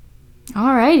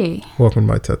 Alrighty. Welcome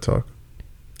to my TED Talk.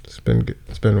 It's been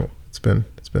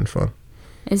fun.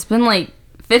 It's been like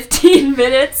 15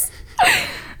 minutes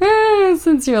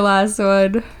since your last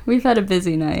one. We've had a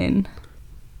busy night.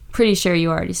 Pretty sure you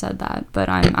already said that, but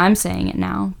I'm saying it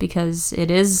now because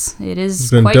it is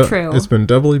quite true. It's been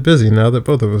doubly busy now that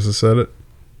both of us have said it.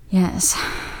 Yes.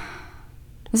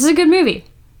 This is a good movie.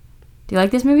 Do you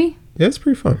like this movie? Yeah, it's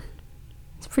pretty fun.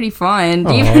 It's pretty fun.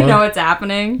 Do you Aw. even know what's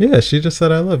happening? Yeah, she just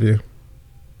said I love you.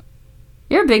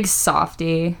 You're a big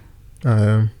softie. I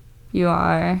am. You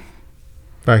are.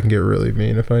 I can get really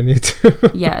mean if I need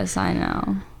to. Yes, I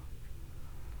know.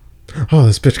 Oh,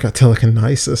 this bitch got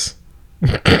telekinesis.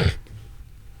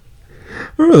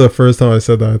 Remember the first time I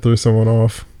said that I threw someone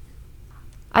off?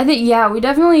 I think, yeah, we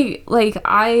definitely, like,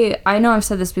 I know I've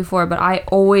said this before, but I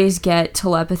always get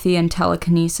telepathy and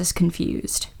telekinesis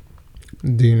confused.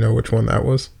 Do you know which one that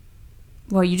was?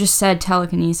 Well, you just said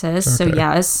telekinesis, so Okay.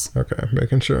 yes. Okay,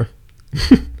 making sure.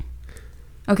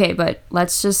 Okay, but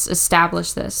let's just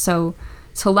establish this. So,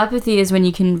 telepathy is when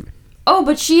you can... Oh,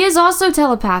 but she is also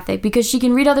telepathic because she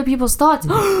can read other people's thoughts.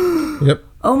 Yep.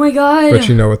 Oh my god. But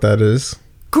you know what that is?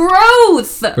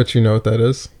 Growth! But you know what that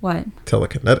is? What?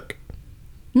 Telekinetic.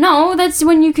 No, that's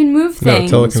when you can move No,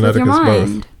 things with telekinetic your is both.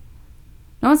 mind.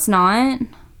 No, it's not.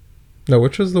 No,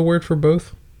 which is the word for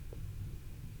both?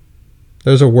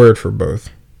 There's a word for both.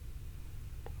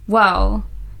 Well,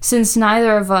 since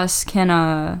neither of us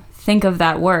can think of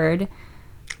that word,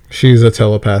 She's a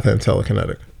telepath and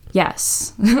telekinetic.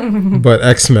 yes. But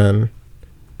X-Men,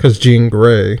 because Jean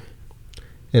Grey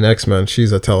in X-Men,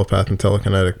 she's a telepath and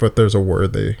telekinetic, but there's a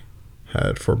word they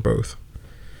had for both.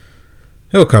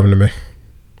 It'll come to me.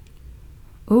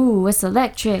 Ooh, it's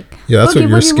electric. Yeah, that's what Woogie,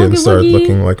 your woogie, skin woogie, started woogie.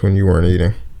 looking like when you weren't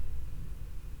eating.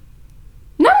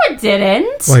 No, it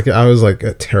didn't. Like, I was, like,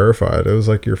 terrified. It was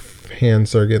like your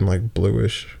hands started getting, like,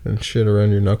 bluish and shit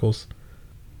around your knuckles.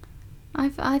 I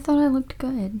thought I looked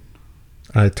good.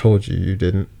 I told you you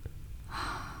didn't.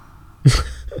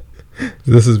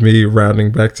 This is me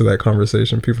rounding back to that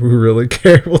conversation. People who really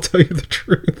care will tell you the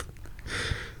truth.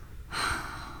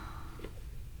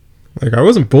 Like, I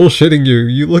wasn't bullshitting you.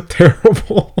 You look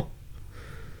terrible.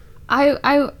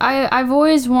 I've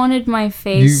always wanted my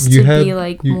face You to had- be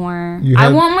like you- more. you I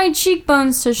had- want my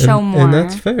cheekbones to show more. And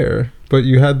that's fair. But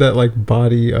you had that, like,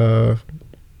 body,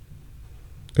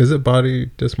 is it body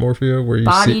dysmorphia? Where you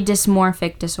Body see,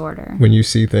 dysmorphic disorder. when you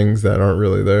see things that aren't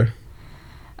really there?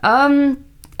 I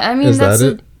mean, Is that's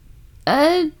that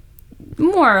it?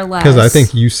 More or less. Because I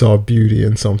think you saw beauty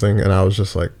in something, and I was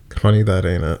just like, honey, that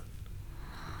ain't it.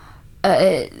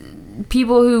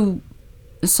 People who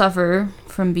suffer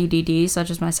from BDD, such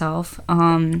as myself,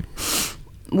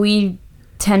 we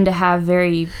tend to have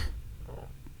very,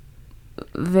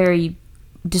 very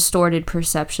distorted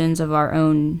perceptions of our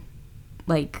own,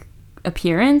 like,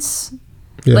 appearance.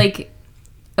 Yeah. Like,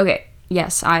 okay,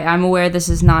 yes, I'm aware this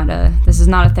is not a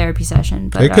therapy session,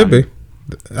 but It could be.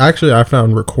 Actually, I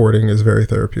found recording is very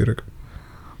therapeutic.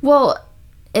 Well,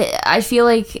 I feel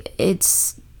like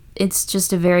it's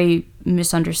just a very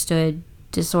misunderstood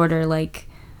disorder. Like,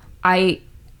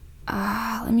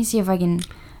 let me see if I can.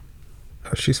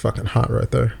 Oh, she's fucking hot right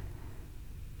there.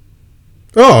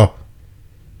 Oh,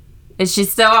 Is she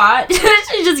so hot?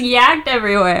 She just yacked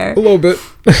everywhere. a little bit.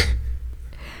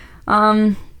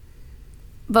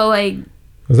 But like,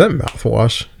 Was that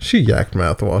mouthwash? She yacked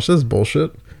mouthwash. That's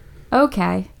bullshit.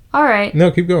 okay, all right.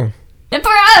 No, keep going.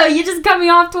 Bro, you just cut me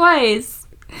off twice.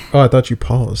 Oh, I thought you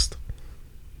paused.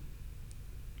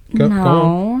 Go on.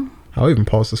 No, I'll even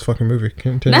pause this fucking movie.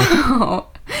 Continue. no,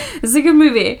 it's a good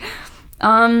movie.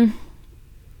 I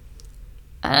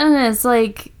don't know. It's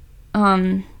like,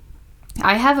 I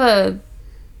have a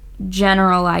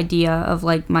general idea of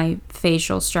like my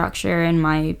facial structure and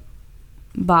my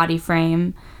body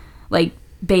frame, like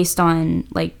based on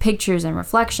like pictures and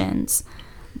reflections.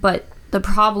 But the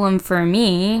problem for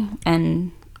me,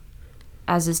 and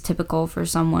as is typical for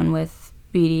someone with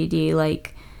BDD,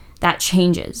 like that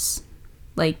changes.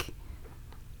 Like,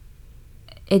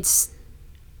 it's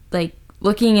like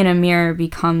looking in a mirror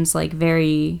becomes like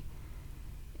very,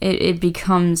 it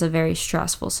becomes a very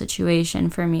stressful situation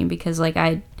for me, because like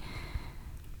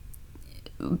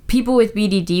people with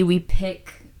BDD, we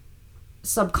pick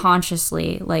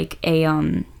subconsciously like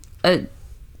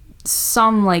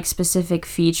some like specific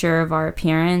feature of our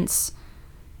appearance,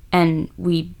 and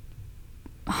we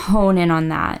hone in on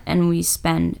that, and we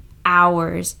spend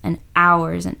hours and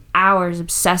hours and hours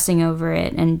obsessing over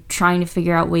it and trying to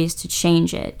figure out ways to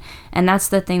change it. And that's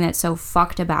the thing that's so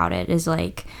fucked about it, is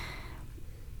like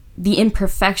the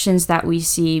imperfections that we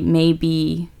see may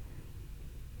be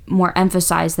more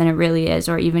emphasized than it really is,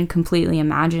 or even completely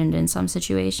imagined in some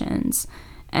situations.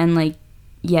 And like,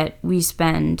 yet we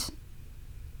spend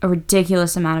a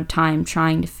ridiculous amount of time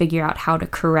trying to figure out how to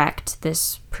correct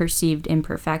this perceived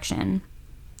imperfection.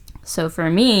 So for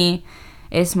me,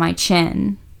 it's my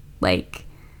chin. Like,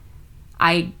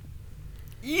 okay,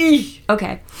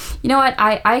 you know what,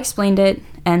 I explained it,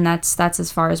 and that's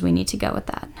as far as we need to go with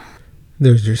that.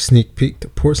 There's your sneak peek to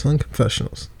Porcelain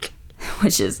Confessionals.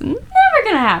 which is never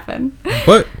gonna happen.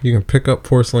 But you can pick up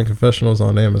Porcelain Confessionals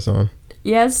on Amazon.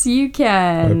 Yes, you My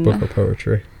can. book of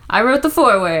poetry. I wrote the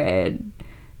foreword.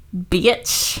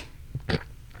 Bitch.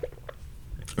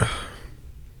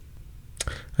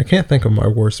 I can't think of my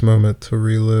worst moment to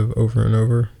relive over and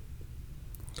over.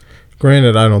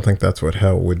 Granted, I don't think that's what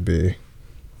hell would be.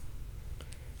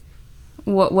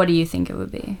 What do you think it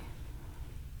would be?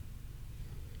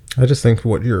 I just think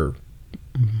I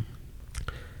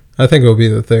think it'll be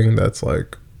the thing that's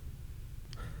like,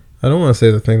 I don't want to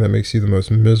say the thing that makes you the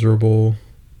most miserable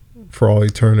for all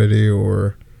eternity,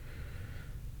 or,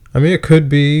 I mean, it could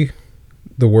be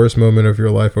the worst moment of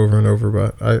your life over and over,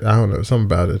 but I don't know, something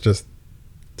about it just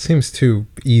seems too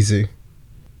easy.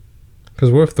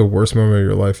 Because what if the worst moment of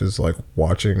your life is like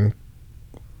watching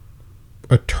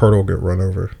a turtle get run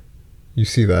over? You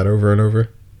see that over and over?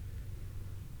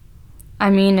 I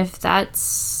mean, if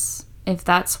that's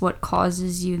what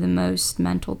causes you the most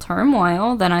mental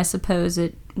turmoil, then I suppose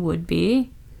it would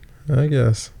be. I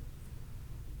guess.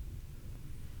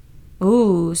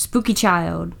 Ooh, spooky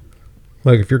child.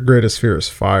 Like, if your greatest fear is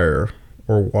fire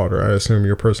or water, I assume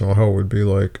your personal hell would be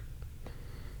like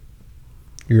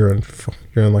you're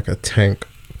in like a tank,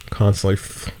 constantly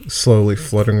slowly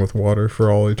flooding with water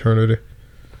for all eternity.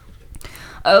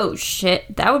 Oh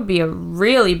shit, that would be a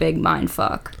really big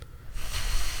mindfuck.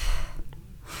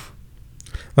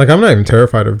 Like, I'm not even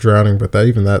terrified of drowning, but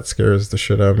that scares the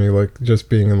shit out of me. Like, just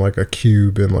being in like a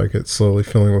cube and like it's slowly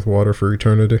filling with water for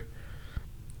eternity.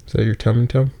 Is that your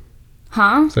tum-tum?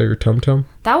 Huh? Is that your tum-tum?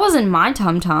 That wasn't my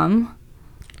tum-tum.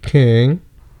 King.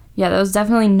 Yeah, that was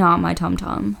definitely not my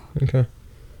tum-tum. Okay.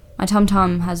 My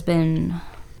tum-tum has been...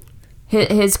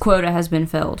 His quota has been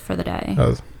filled for the day.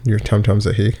 Your tum-tum's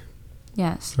a he?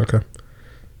 Yes. Okay.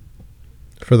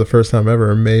 For the first time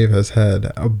ever, Maeve has had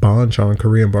a Bonchon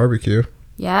Korean barbecue.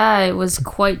 Yeah, it was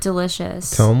quite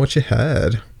delicious. Tell them what you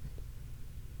had.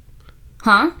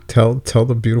 Huh? Tell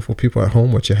the beautiful people at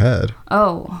home what you had.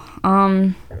 Oh,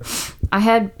 I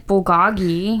had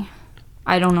bulgogi.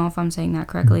 I don't know if I'm saying that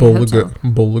correctly.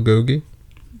 Bulgogi?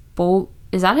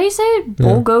 Is that how you say it?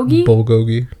 Bulgogi?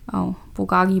 Bulgogi. Oh,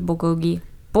 bulgogi.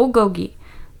 Bulgogi.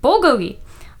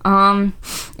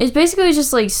 It's basically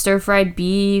just like stir-fried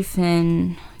beef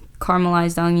and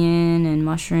caramelized onion and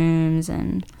mushrooms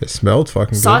and It smelled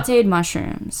fucking good. sauteed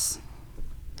mushrooms.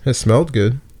 It smelled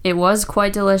good. It was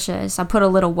quite delicious. I put a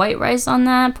little white rice on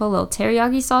that, put a little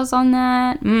teriyaki sauce on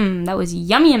that. That was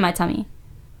yummy in my tummy.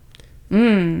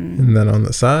 And then on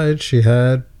the side, she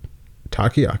had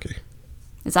takoyaki.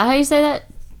 Is that how you say that?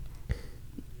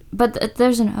 But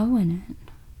there's an O in it.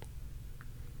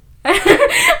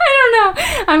 I don't know.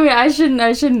 I mean,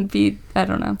 I shouldn't be, I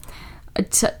don't know.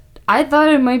 I thought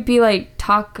it might be like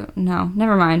taco. No,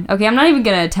 never mind. Okay, I'm not even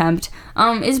gonna attempt.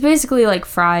 It's basically like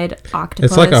fried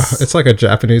octopus. It's like a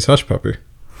Japanese hush puppy.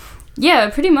 Yeah,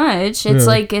 pretty much. It's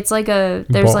like there's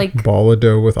like ball of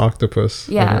dough with octopus.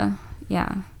 Yeah.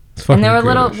 It's And there were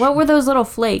good-ish. what were those little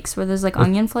flakes? Were those like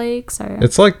onion flakes or?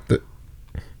 It's like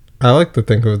I like to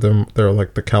think of them. They're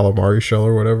like the calamari shell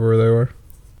or whatever they were.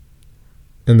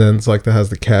 And then it's like that has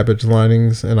the cabbage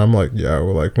linings, and I'm like, yeah,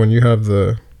 well, like when you have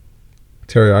the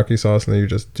teriyaki sauce and then you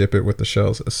just dip it with the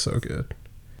shells, it's so good.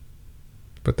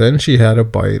 But then she had a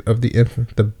bite of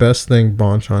the best thing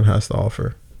Bonchon has to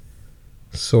offer: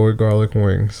 soy garlic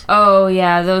wings. Oh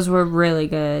yeah, those were really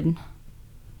good.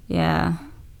 Yeah.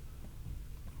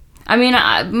 I mean,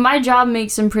 my job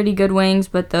makes some pretty good wings,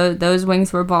 but those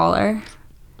wings were baller.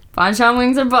 Bonchon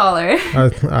wings are baller.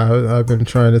 I've been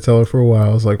trying to tell her for a while.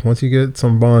 I was like, once you get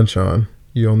some Bonchon,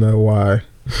 you'll know why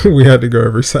we had to go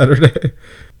every Saturday.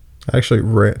 I actually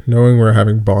ran, knowing we're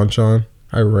having Bonchon,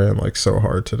 I ran like so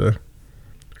hard today.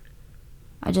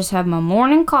 I just have my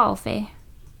morning coffee.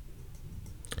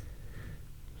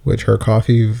 Which her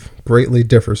coffee greatly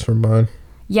differs from mine.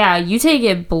 Yeah, you take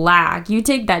it black. You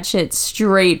take that shit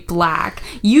straight black.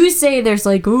 You say there's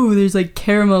like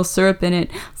caramel syrup in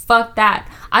it. Fuck that.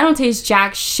 I don't taste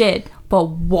jack shit but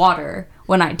water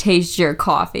when I taste your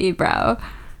coffee, bro.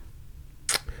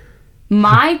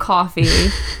 My coffee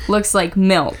looks like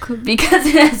milk because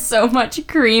it has so much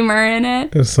creamer in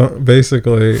it. It's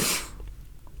basically,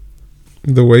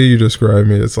 the way you describe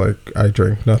me, it's like I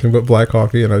drink nothing but black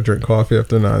coffee and I drink coffee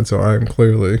after 9, so I am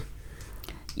clearly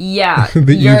Yeah,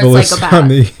 the you're a evilest. psychopath. I'm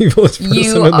the evilest person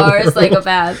You in the are a world.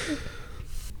 psychopath.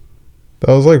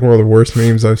 That was like one of the worst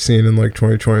memes I've seen in like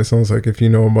 2020. Someone's like, if you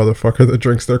know a motherfucker that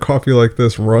drinks their coffee like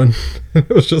this, run. And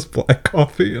it was just black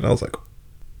coffee, and I was like,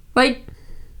 Like,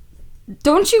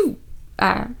 don't you...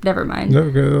 never mind. no,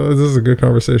 this is a good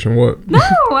conversation. What? No,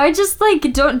 I just,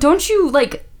 like, don't you,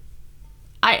 like...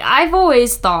 I've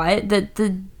always thought that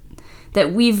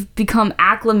that we've become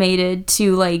acclimated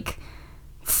to, like,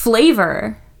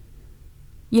 flavor.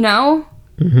 You know?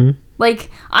 Mm-hmm. Like,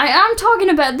 I'm talking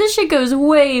about, this shit goes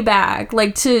way back,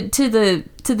 like, to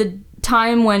the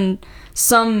time when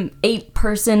some ape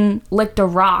person licked a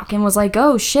rock and was like,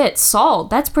 oh shit, salt,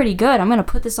 that's pretty good, I'm gonna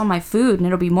put this on my food and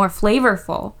it'll be more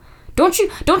flavorful. Don't you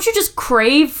just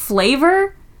crave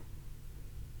flavor?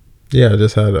 Yeah, I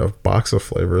just had a box of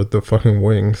flavor, the fucking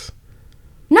wings.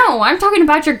 No, I'm talking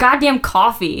about your goddamn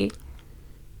coffee.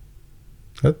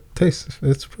 That tastes,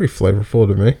 it's pretty flavorful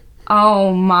to me.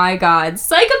 Oh my god,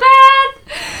 psychopath!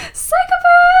 Psychopath!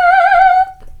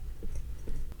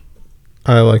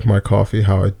 I like my coffee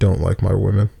how I don't like my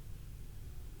women.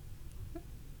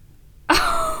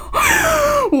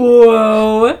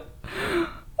 Whoa.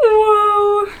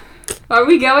 Whoa. Are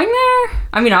we going there?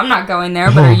 I mean, I'm not going there,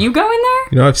 but are you going there?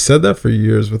 You know, I've said that for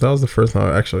years, but that was the first time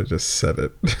I actually just said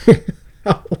it.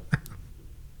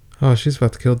 Oh, she's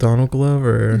about to kill Donald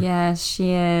Glover. Yes,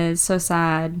 she is. So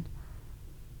sad.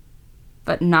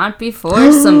 But not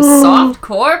before some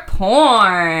softcore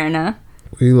porn.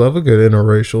 We love a good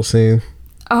interracial scene.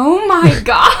 Oh my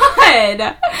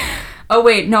god. Oh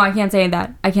wait, no, I can't say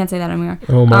that. I can't say that anymore.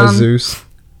 Oh my Zeus.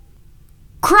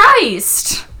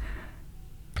 Christ.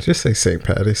 Just say St.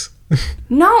 Patty's.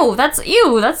 No, that's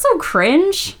ew. That's so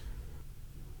cringe.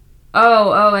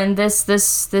 Oh, and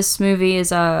this movie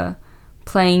is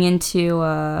playing into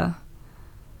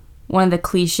one of the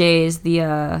cliches.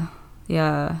 The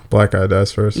Black guy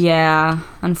dies first. Yeah,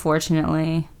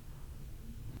 unfortunately.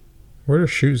 Where do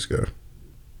shoes go?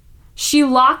 She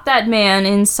locked that man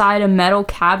inside a metal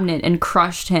cabinet and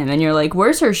crushed him, and you're like,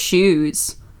 where's her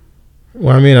shoes?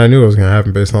 Well, I mean, I knew it was going to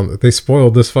happen based on... They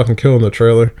spoiled this fucking kill in the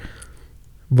trailer.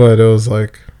 But it was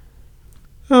like...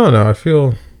 I don't know, I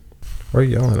feel... Why are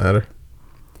you yelling at her?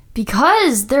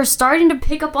 Because they're starting to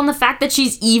pick up on the fact that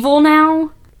she's evil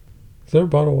now. Is there a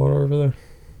bottle of water over there?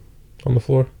 On the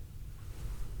floor?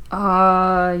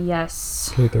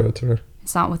 Yes. Can you throw it to her?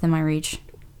 It's not within my reach.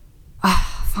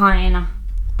 Fine.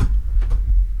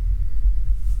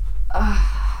 Let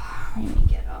me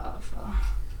get off.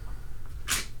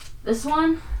 This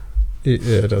one?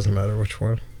 Yeah, it doesn't matter which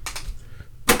one.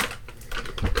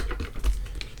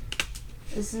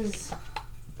 This is...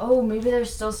 Oh, maybe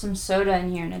there's still some soda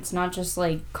in here and it's not just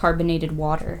like carbonated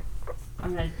water.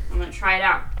 I'm gonna try it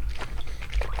out.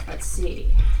 Let's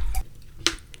see.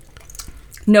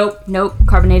 Nope,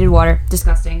 carbonated water.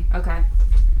 Disgusting. Okay.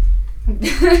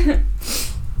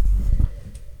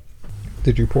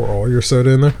 Did you pour all your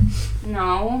soda in there?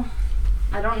 No.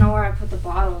 I don't know where I put the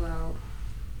bottle though.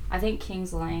 I think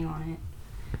King's laying on it.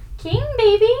 King,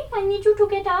 baby, I need you to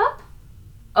get up.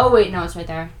 Oh wait, no, it's right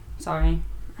there. Sorry.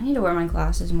 I need to wear my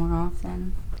glasses more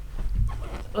often.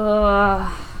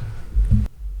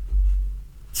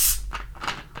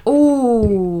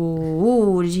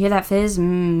 Ooh, did you hear that fizz?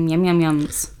 Yum, yum,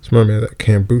 yums. It's reminded me of that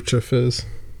kombucha fizz.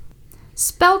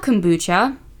 Spell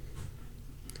kombucha.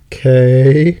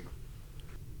 K.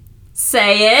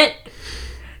 Say it.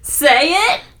 Say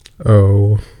it.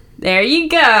 Oh. There you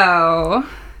go.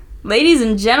 Ladies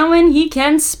and gentlemen, he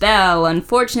can spell.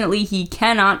 Unfortunately, he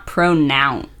cannot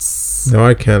pronounce. No,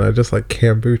 I can't. I just like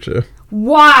kombucha.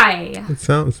 Why? It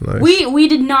sounds nice. We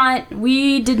did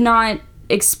not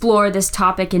explore this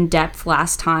topic in depth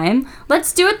last time.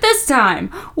 Let's do it this time.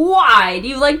 Why do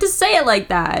you like to say it like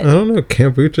that? I don't know.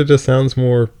 Kombucha just sounds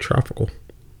more tropical.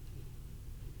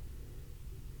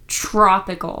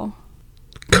 Tropical.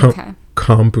 Okay.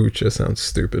 Kombucha sounds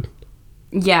stupid.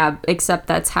 Yeah, except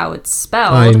that's how it's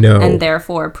spelled. I know. And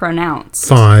therefore pronounced.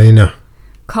 Fine.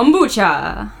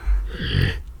 Kombucha.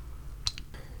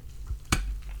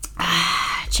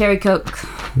 Cherry Coke.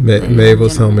 Maeve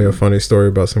was telling me a funny story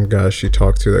about some guy she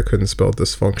talked to that couldn't spell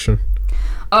dysfunction.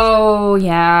 Oh,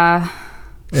 yeah.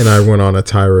 And I went on a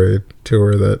tirade to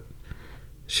her that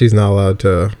she's not allowed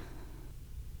to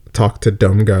talk to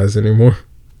dumb guys anymore.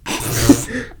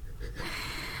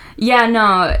 Yeah,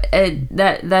 no,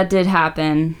 that did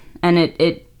happen, and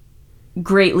it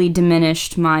greatly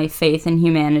diminished my faith in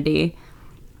humanity.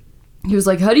 He was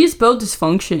like, how do you spell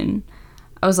dysfunction?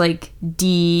 I was like,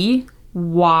 D-Y,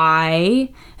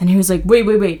 and he was like,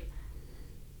 wait.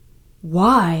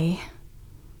 Why?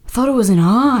 I thought it was an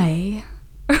I.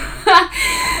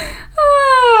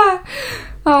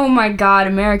 Oh my god,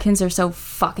 Americans are so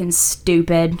fucking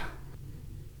stupid.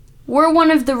 We're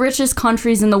one of the richest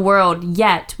countries in the world,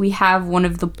 yet we have one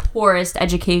of the poorest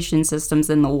education systems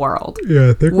in the world. Yeah,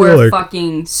 I think we're like,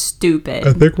 fucking stupid.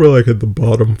 I think we're like at the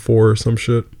bottom 4 or some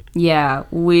shit. Yeah,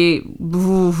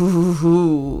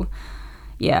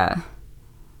 yeah.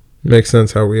 Makes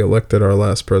sense how we elected our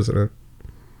last president.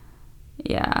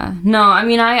 Yeah. No, I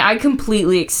mean, I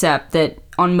completely accept that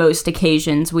on most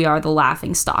occasions we are the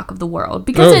laughing stock of the world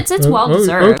because it's well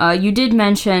deserved. You did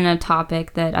mention a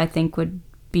topic that I think would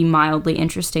be mildly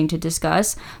interesting to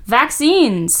discuss.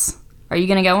 Vaccines. Are you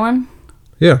going to get one?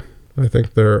 Yeah. I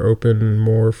think they're open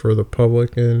more for the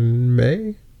public in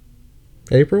May?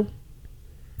 April?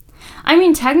 I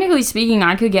mean, technically speaking,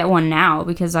 I could get one now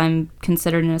because I'm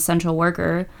considered an essential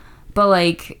worker. But,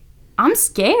 like, I'm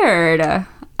scared.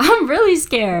 I'm really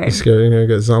scared. You scared you're going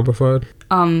to get zombified?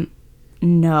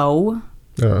 No.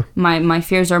 My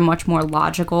fears are much more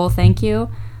logical, thank you.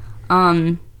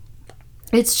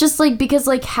 It's just, like, because,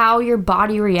 like, how your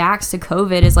body reacts to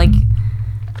COVID is, like...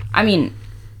 I mean,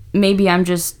 maybe I'm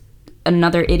just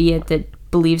another idiot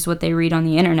that believes what they read on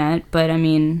the internet, but, I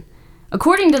mean...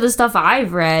 According to the stuff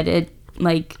I've read, it,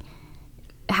 like,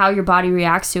 how your body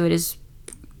reacts to it is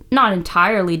not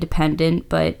entirely dependent,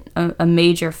 but a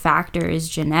major factor is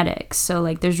genetics. So,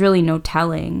 like, there's really no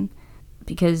telling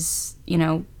because, you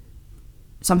know,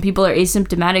 some people are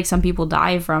asymptomatic, some people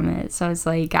die from it. So it's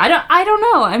like, I don't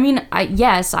know. I mean,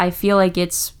 yes, I feel like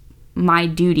it's my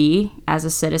duty as a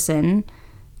citizen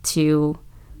to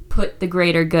put the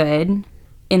greater good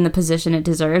in the position it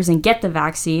deserves and get the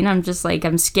vaccine. I'm just like,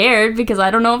 I'm scared because I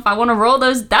don't know if I want to roll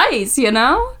those dice, you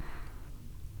know?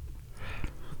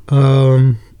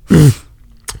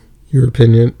 Your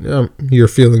opinion, your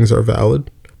feelings are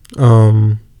valid.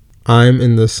 I'm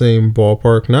in the same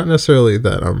ballpark. Not necessarily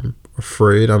that I'm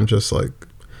afraid. I'm just like,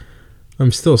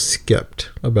 I'm still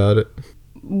skeptical about it.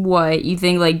 What, you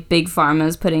think like Big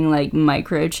Pharma's putting like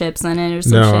microchips in it or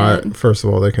some shit? First of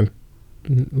all, they can,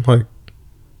 like,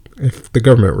 if the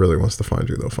government really wants to find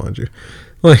you, they'll find you.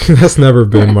 Like, that's never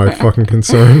been my fucking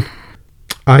concern.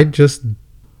 It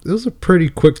was a pretty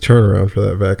quick turnaround for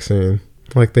that vaccine.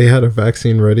 Like, they had a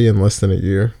vaccine ready in less than a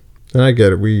year. And I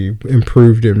get it, we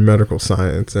improved in medical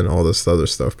science and all this other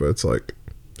stuff, but it's like,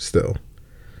 still,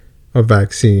 a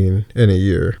vaccine in a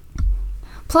year.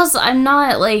 Plus, I'm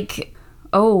not like,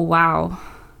 oh, wow.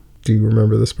 Do you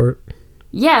remember this part?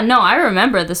 Yeah, no, I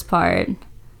remember this part.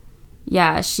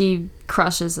 Yeah, she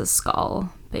crushes his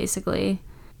skull, basically.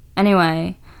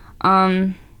 Anyway,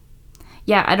 yeah,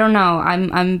 I don't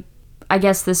know. I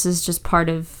guess this is just part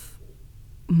of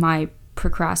my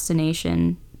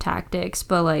procrastination tactics,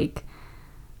 but like,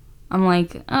 I'm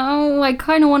like, oh, I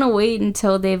kind of want to wait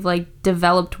until they've like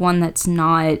developed one that's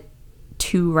not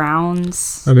 2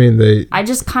 rounds. I mean, I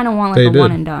just kind of want like a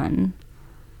one and done.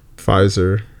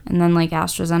 Pfizer. And then like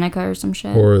AstraZeneca or some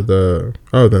shit. Or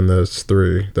then there's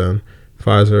 3 then.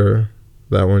 Pfizer,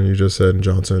 that one you just said, and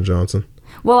Johnson & Johnson.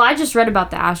 Well, I just read about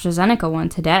the AstraZeneca one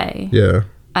today. Yeah.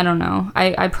 I don't know.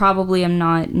 I probably am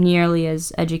not nearly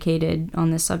as educated on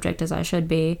this subject as I should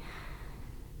be.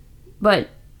 But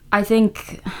I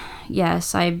think,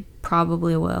 yes, I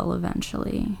probably will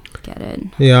eventually get it.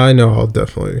 Yeah, I know I'll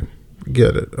definitely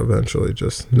get it eventually,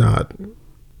 just not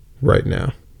right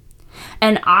now.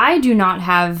 And I don't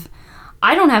have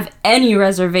any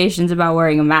reservations about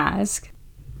wearing a mask.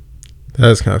 That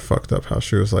is kind of fucked up how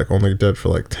she was like only dead for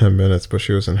like 10 minutes, but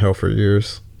she was in hell for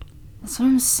years. That's what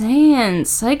I'm saying.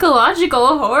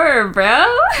 Psychological horror,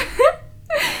 bro.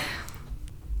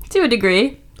 To a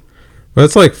degree. But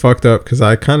it's like fucked up because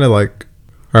I kind of like,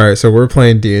 all right, so we're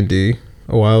playing D&D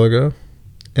a while ago.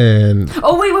 And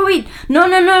oh, wait. No.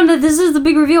 This is the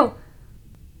big reveal.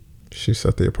 She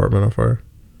set the apartment on fire.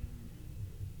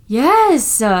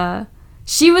 Yes.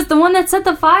 She was the one that set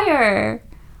the fire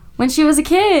when she was a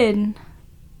kid.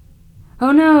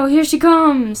 Oh no, here she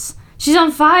comes. She's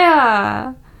on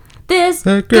fire. This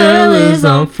girl is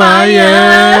on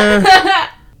fire.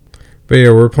 But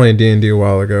yeah, we're playing D&D a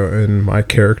while ago, and my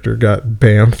character got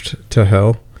bamfed to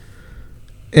hell.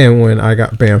 And when I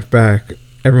got bamfed back,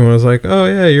 everyone was like, oh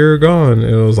yeah, you're gone.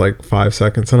 And it was like 5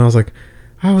 seconds, and I was like,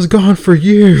 I was gone for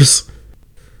years.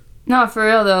 No, for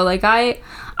real though. Like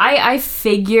I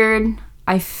figured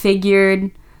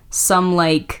some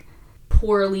like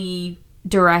poorly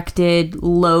directed,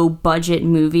 low budget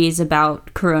movies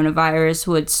about coronavirus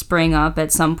would spring up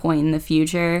at some point in the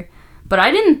future, but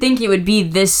I didn't think it would be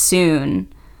this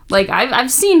soon. Like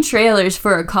I've seen trailers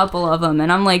for a couple of them,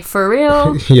 and I'm like, for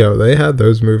real? Yo, they had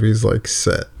those movies like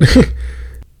set.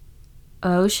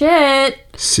 Oh shit!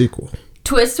 Sequel.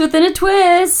 Twist within a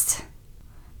twist.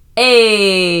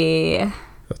 Ayy.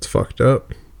 That's fucked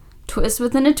up. Twist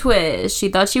within a twist. She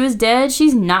thought she was dead.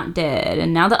 She's not dead.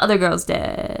 And now the other girl's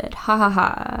dead. Ha ha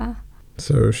ha.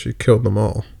 So she killed them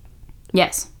all.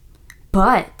 Yes.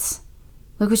 But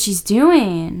look what she's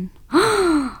doing.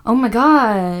 Oh my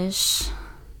gosh.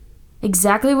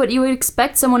 Exactly what you would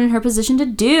expect someone in her position to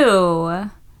do.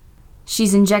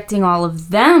 she's injecting all of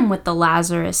them with the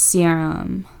Lazarus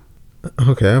serum.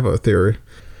 Okay, I have a theory.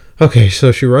 Okay,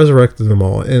 so she resurrected them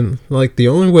all, and like the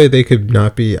only way they could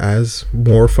not be as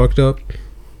more fucked up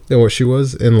than what she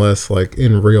was, unless like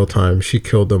in real time she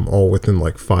killed them all within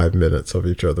like 5 minutes of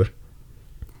each other.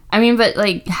 I mean, but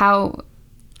like how?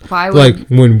 Why would Like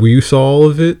when we saw all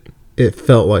of it, it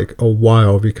felt like a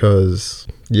while because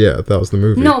yeah, that was the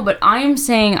movie. No, but I am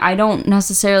saying I don't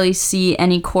necessarily see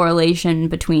any correlation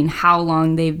between how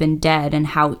long they've been dead and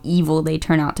how evil they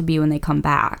turn out to be when they come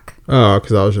back. Oh,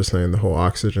 because I was just saying the whole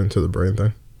oxygen to the brain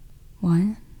thing.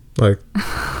 What? Like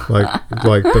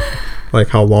like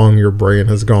how long your brain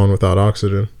has gone without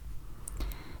oxygen.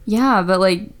 Yeah, but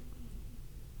like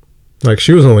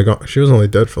she was only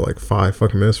dead for like 5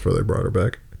 fucking minutes before they brought her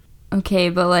back. okay,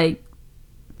 but like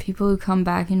people who come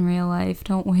back in real life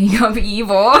don't wake up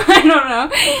evil. I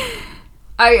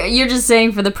don't know. You're just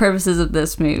saying for the purposes of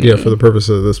this movie. Yeah, for the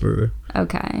purposes of this movie.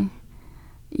 Okay.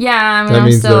 Yeah, I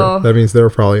mean, that means they're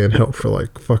probably in hell for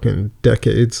like fucking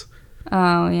decades.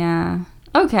 Oh, yeah.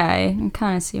 Okay, I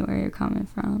kind of see where you're coming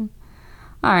from.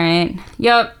 All right.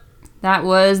 Yep. That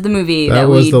was the movie that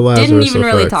was we the Lazarus didn't even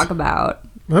really Effect. talk about.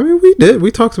 I mean, we did.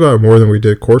 We talked about it more than we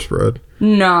did Corpse Bride.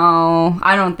 No,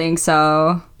 I don't think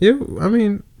so. Yeah, I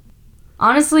mean,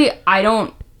 Honestly, I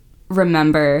don't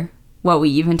remember what we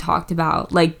even talked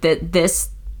about. Like this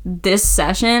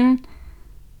session,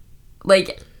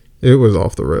 like it was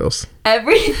off the rails.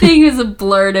 everything is a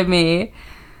blur to me.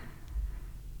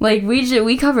 Like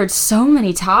we covered so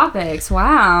many topics.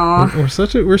 Wow. We're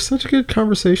such a good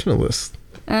conversationalist.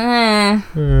 Eh.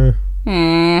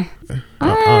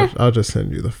 I'll just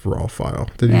send you the raw file.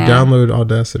 Did Yeah. you download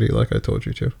Audacity like I told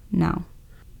you to? No.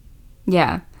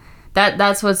 Yeah.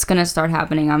 That's what's gonna start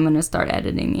happening. I'm gonna start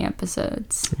editing the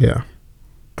episodes. Yeah.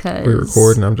 'Cause We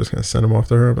record and I'm just gonna send them off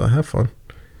to her and be like, have fun.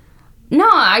 No,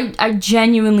 I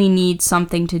genuinely need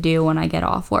something to do when I get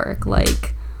off work.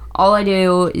 Like, all I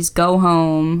do is go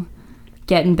home,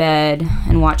 get in bed,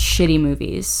 and watch shitty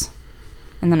movies.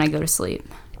 And then I go to sleep.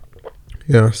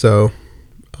 Yeah, so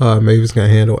Maeve's gonna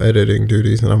handle editing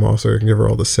duties, and I'm also gonna give her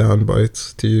all the sound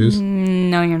bites to use.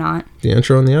 No, you're not. The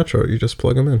intro and the outro, you just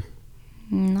plug them in.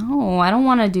 No, I don't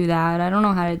want to do that. I don't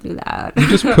know how to do that. You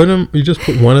just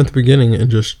put one at the beginning and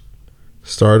just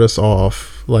start us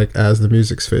off like as the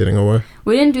music's fading away.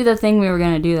 We didn't do the thing we were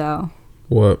going to do, though.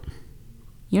 What?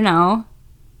 You know.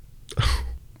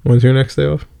 When's your next day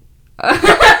off?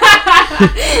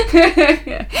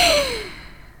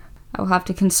 I'll have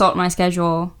to consult my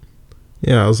schedule.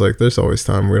 Yeah, I was like, there's always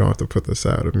time. We don't have to put this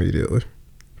out immediately.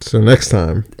 So next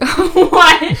time,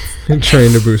 What?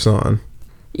 Train to Busan.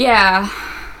 Yeah.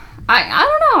 I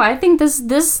don't know. I think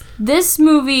this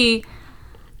movie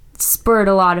spurred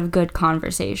a lot of good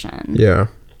conversation. Yeah.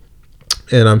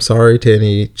 And I'm sorry to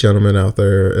any gentlemen out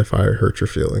there if I hurt your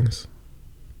feelings.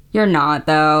 You're not,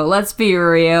 though. Let's be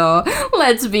real.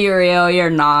 Let's be real. You're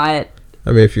not.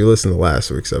 I mean, if you listen to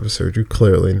last week's episode, you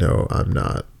clearly know I'm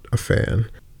not a fan.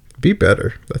 Be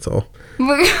better. That's all.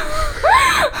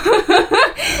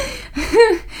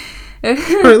 All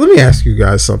right, let me ask you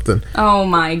guys something. Oh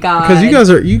my god. Because you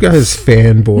guys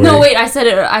fanboy. No, wait. I said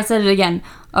it again.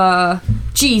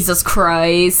 Jesus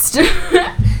Christ.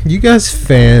 You guys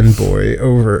fanboy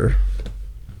over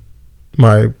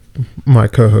my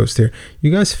co-host here. You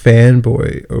guys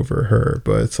fanboy over her,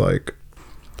 but it's like.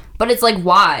 But it's like,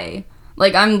 why?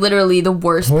 Like, I'm literally the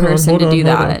worst person to do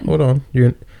that. Hold on.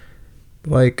 You're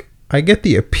like, I get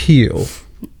the appeal.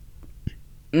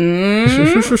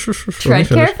 Tread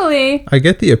carefully. I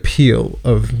get the appeal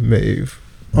of Maeve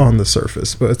on the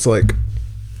surface, but it's like,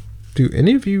 do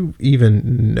any of you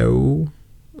even know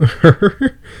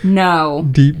her? No.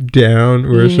 Deep down,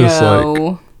 where it's just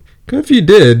like, if you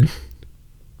did.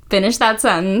 Finish that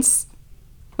sentence.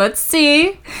 Let's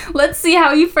see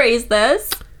how you phrase this.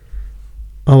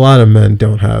 A lot of men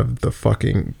don't have the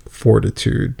fucking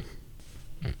fortitude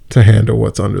to handle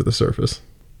what's under the surface.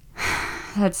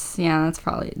 That's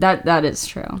probably that is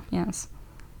true. Yes.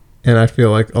 And I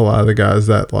feel like a lot of the guys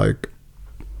that, like,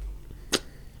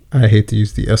 I hate to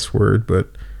use the S word,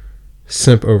 but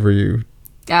simp over you.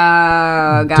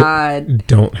 Oh God.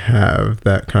 Don't have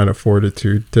that kind of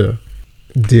fortitude to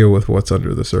deal with what's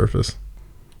under the surface.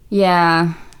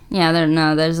 Yeah.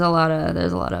 There's a lot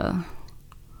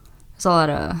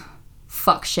of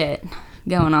fuck shit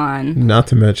going on. Not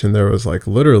to mention there was like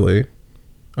literally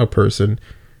a person,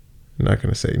 I'm not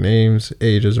going to say names,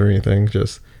 ages or anything,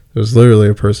 just there was literally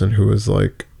a person who was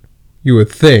like, you would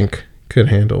think could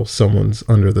handle someone's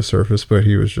under the surface, but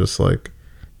he was just like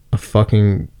a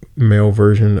fucking male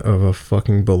version of a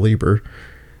fucking believer.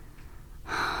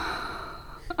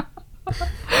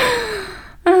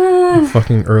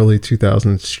 fucking early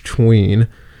 2000s tween.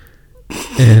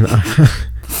 And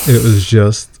it was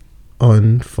just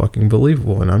unfucking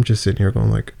believable. And I'm just sitting here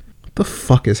going like, what the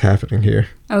fuck is happening here?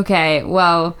 Okay,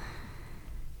 well,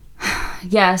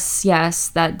 yes,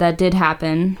 that did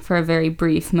happen for a very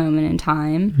brief moment in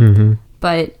time. Mm-hmm.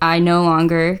 But I no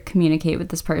longer communicate with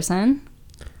this person.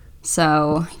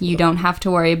 So you don't have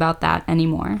to worry about that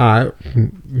anymore.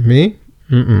 Me?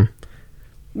 Mm-mm.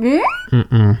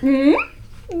 Mm-mm.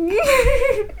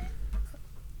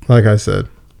 Like I said,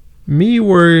 me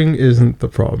worrying isn't the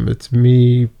problem. It's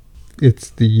me. It's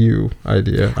the you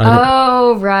idea.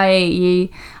 Oh, right.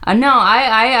 No,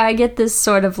 I get this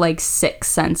sort of like sick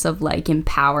sense of like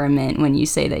empowerment when you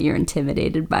say that you're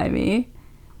intimidated by me.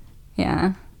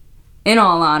 Yeah. In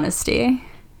all honesty.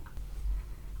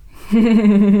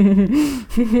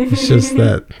 It's just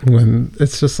that when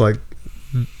it's just like,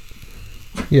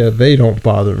 yeah, they don't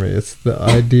bother me. It's the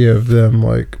idea of them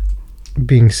like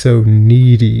being so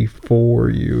needy for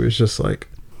you. It's just like,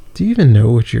 do you even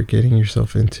know what you're getting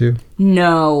yourself into?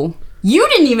 No. You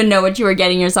didn't even know what you were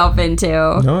getting yourself into.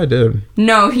 No, I did.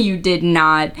 No, you did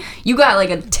not. You got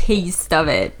like a taste of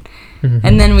it. Mm-hmm.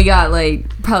 And then we got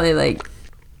like probably like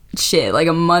shit, like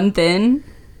a month in.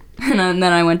 And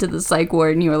then I went to the psych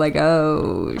ward and you were like,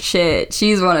 oh shit,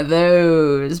 she's one of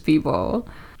those people.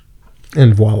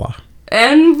 And voila.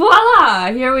 And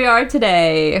voila, here we are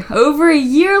today. Over a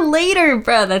year later,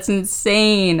 bro. That's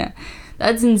insane.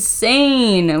 That's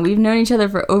insane. We've known each other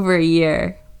for over a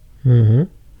year. Mm-hmm.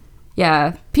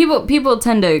 Yeah, people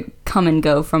tend to come and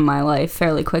go from my life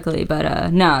fairly quickly,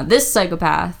 but no, this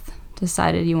psychopath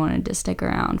decided he wanted to stick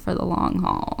around for the long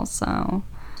haul, so.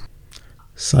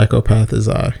 Psychopath is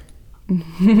I.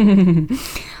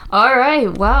 All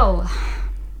right, well.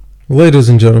 Ladies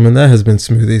and gentlemen, that has been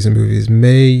Smoothies and Movies.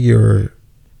 May your...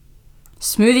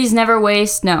 Smoothies never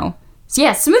waste, no.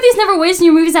 Yeah, smoothies never waste and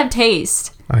your movies have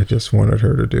taste. I just wanted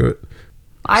her to do it.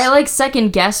 I like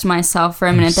second guessed myself for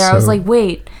a minute there. I was like,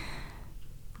 wait,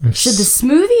 should the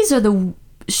smoothies or the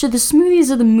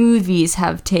movies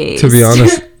have taste? To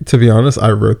be honest,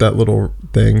 I wrote that little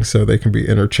thing so they can be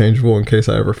interchangeable in case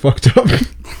I ever fucked up.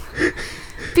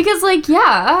 Because, like,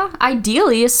 yeah,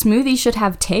 ideally a smoothie should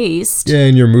have taste. Yeah,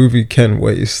 and your movie can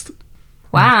waste.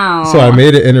 Wow. So I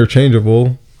made it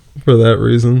interchangeable for that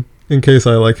reason. In case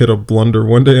I, like, hit a blunder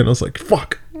one day and I was like,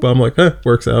 fuck. But I'm like,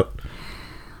 works out.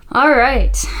 All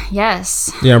right.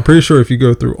 Yes. Yeah, I'm pretty sure if you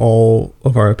go through all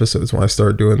of our episodes, when I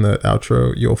start doing that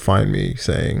outro, you'll find me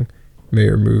saying, may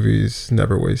your movies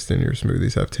never waste and your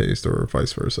smoothies have taste, or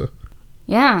vice versa.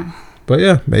 Yeah. But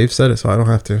yeah, Maeve said it, so I don't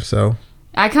have to, so...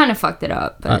 I kind of fucked it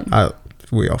up. But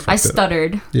we all fucked it up. I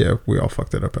stuttered. Yeah, we all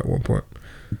fucked it up at one point.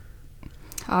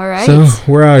 All right. So,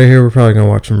 we're out of here. We're probably going to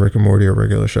watch some Rick and Morty or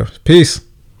regular show. Peace.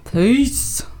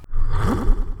 Peace.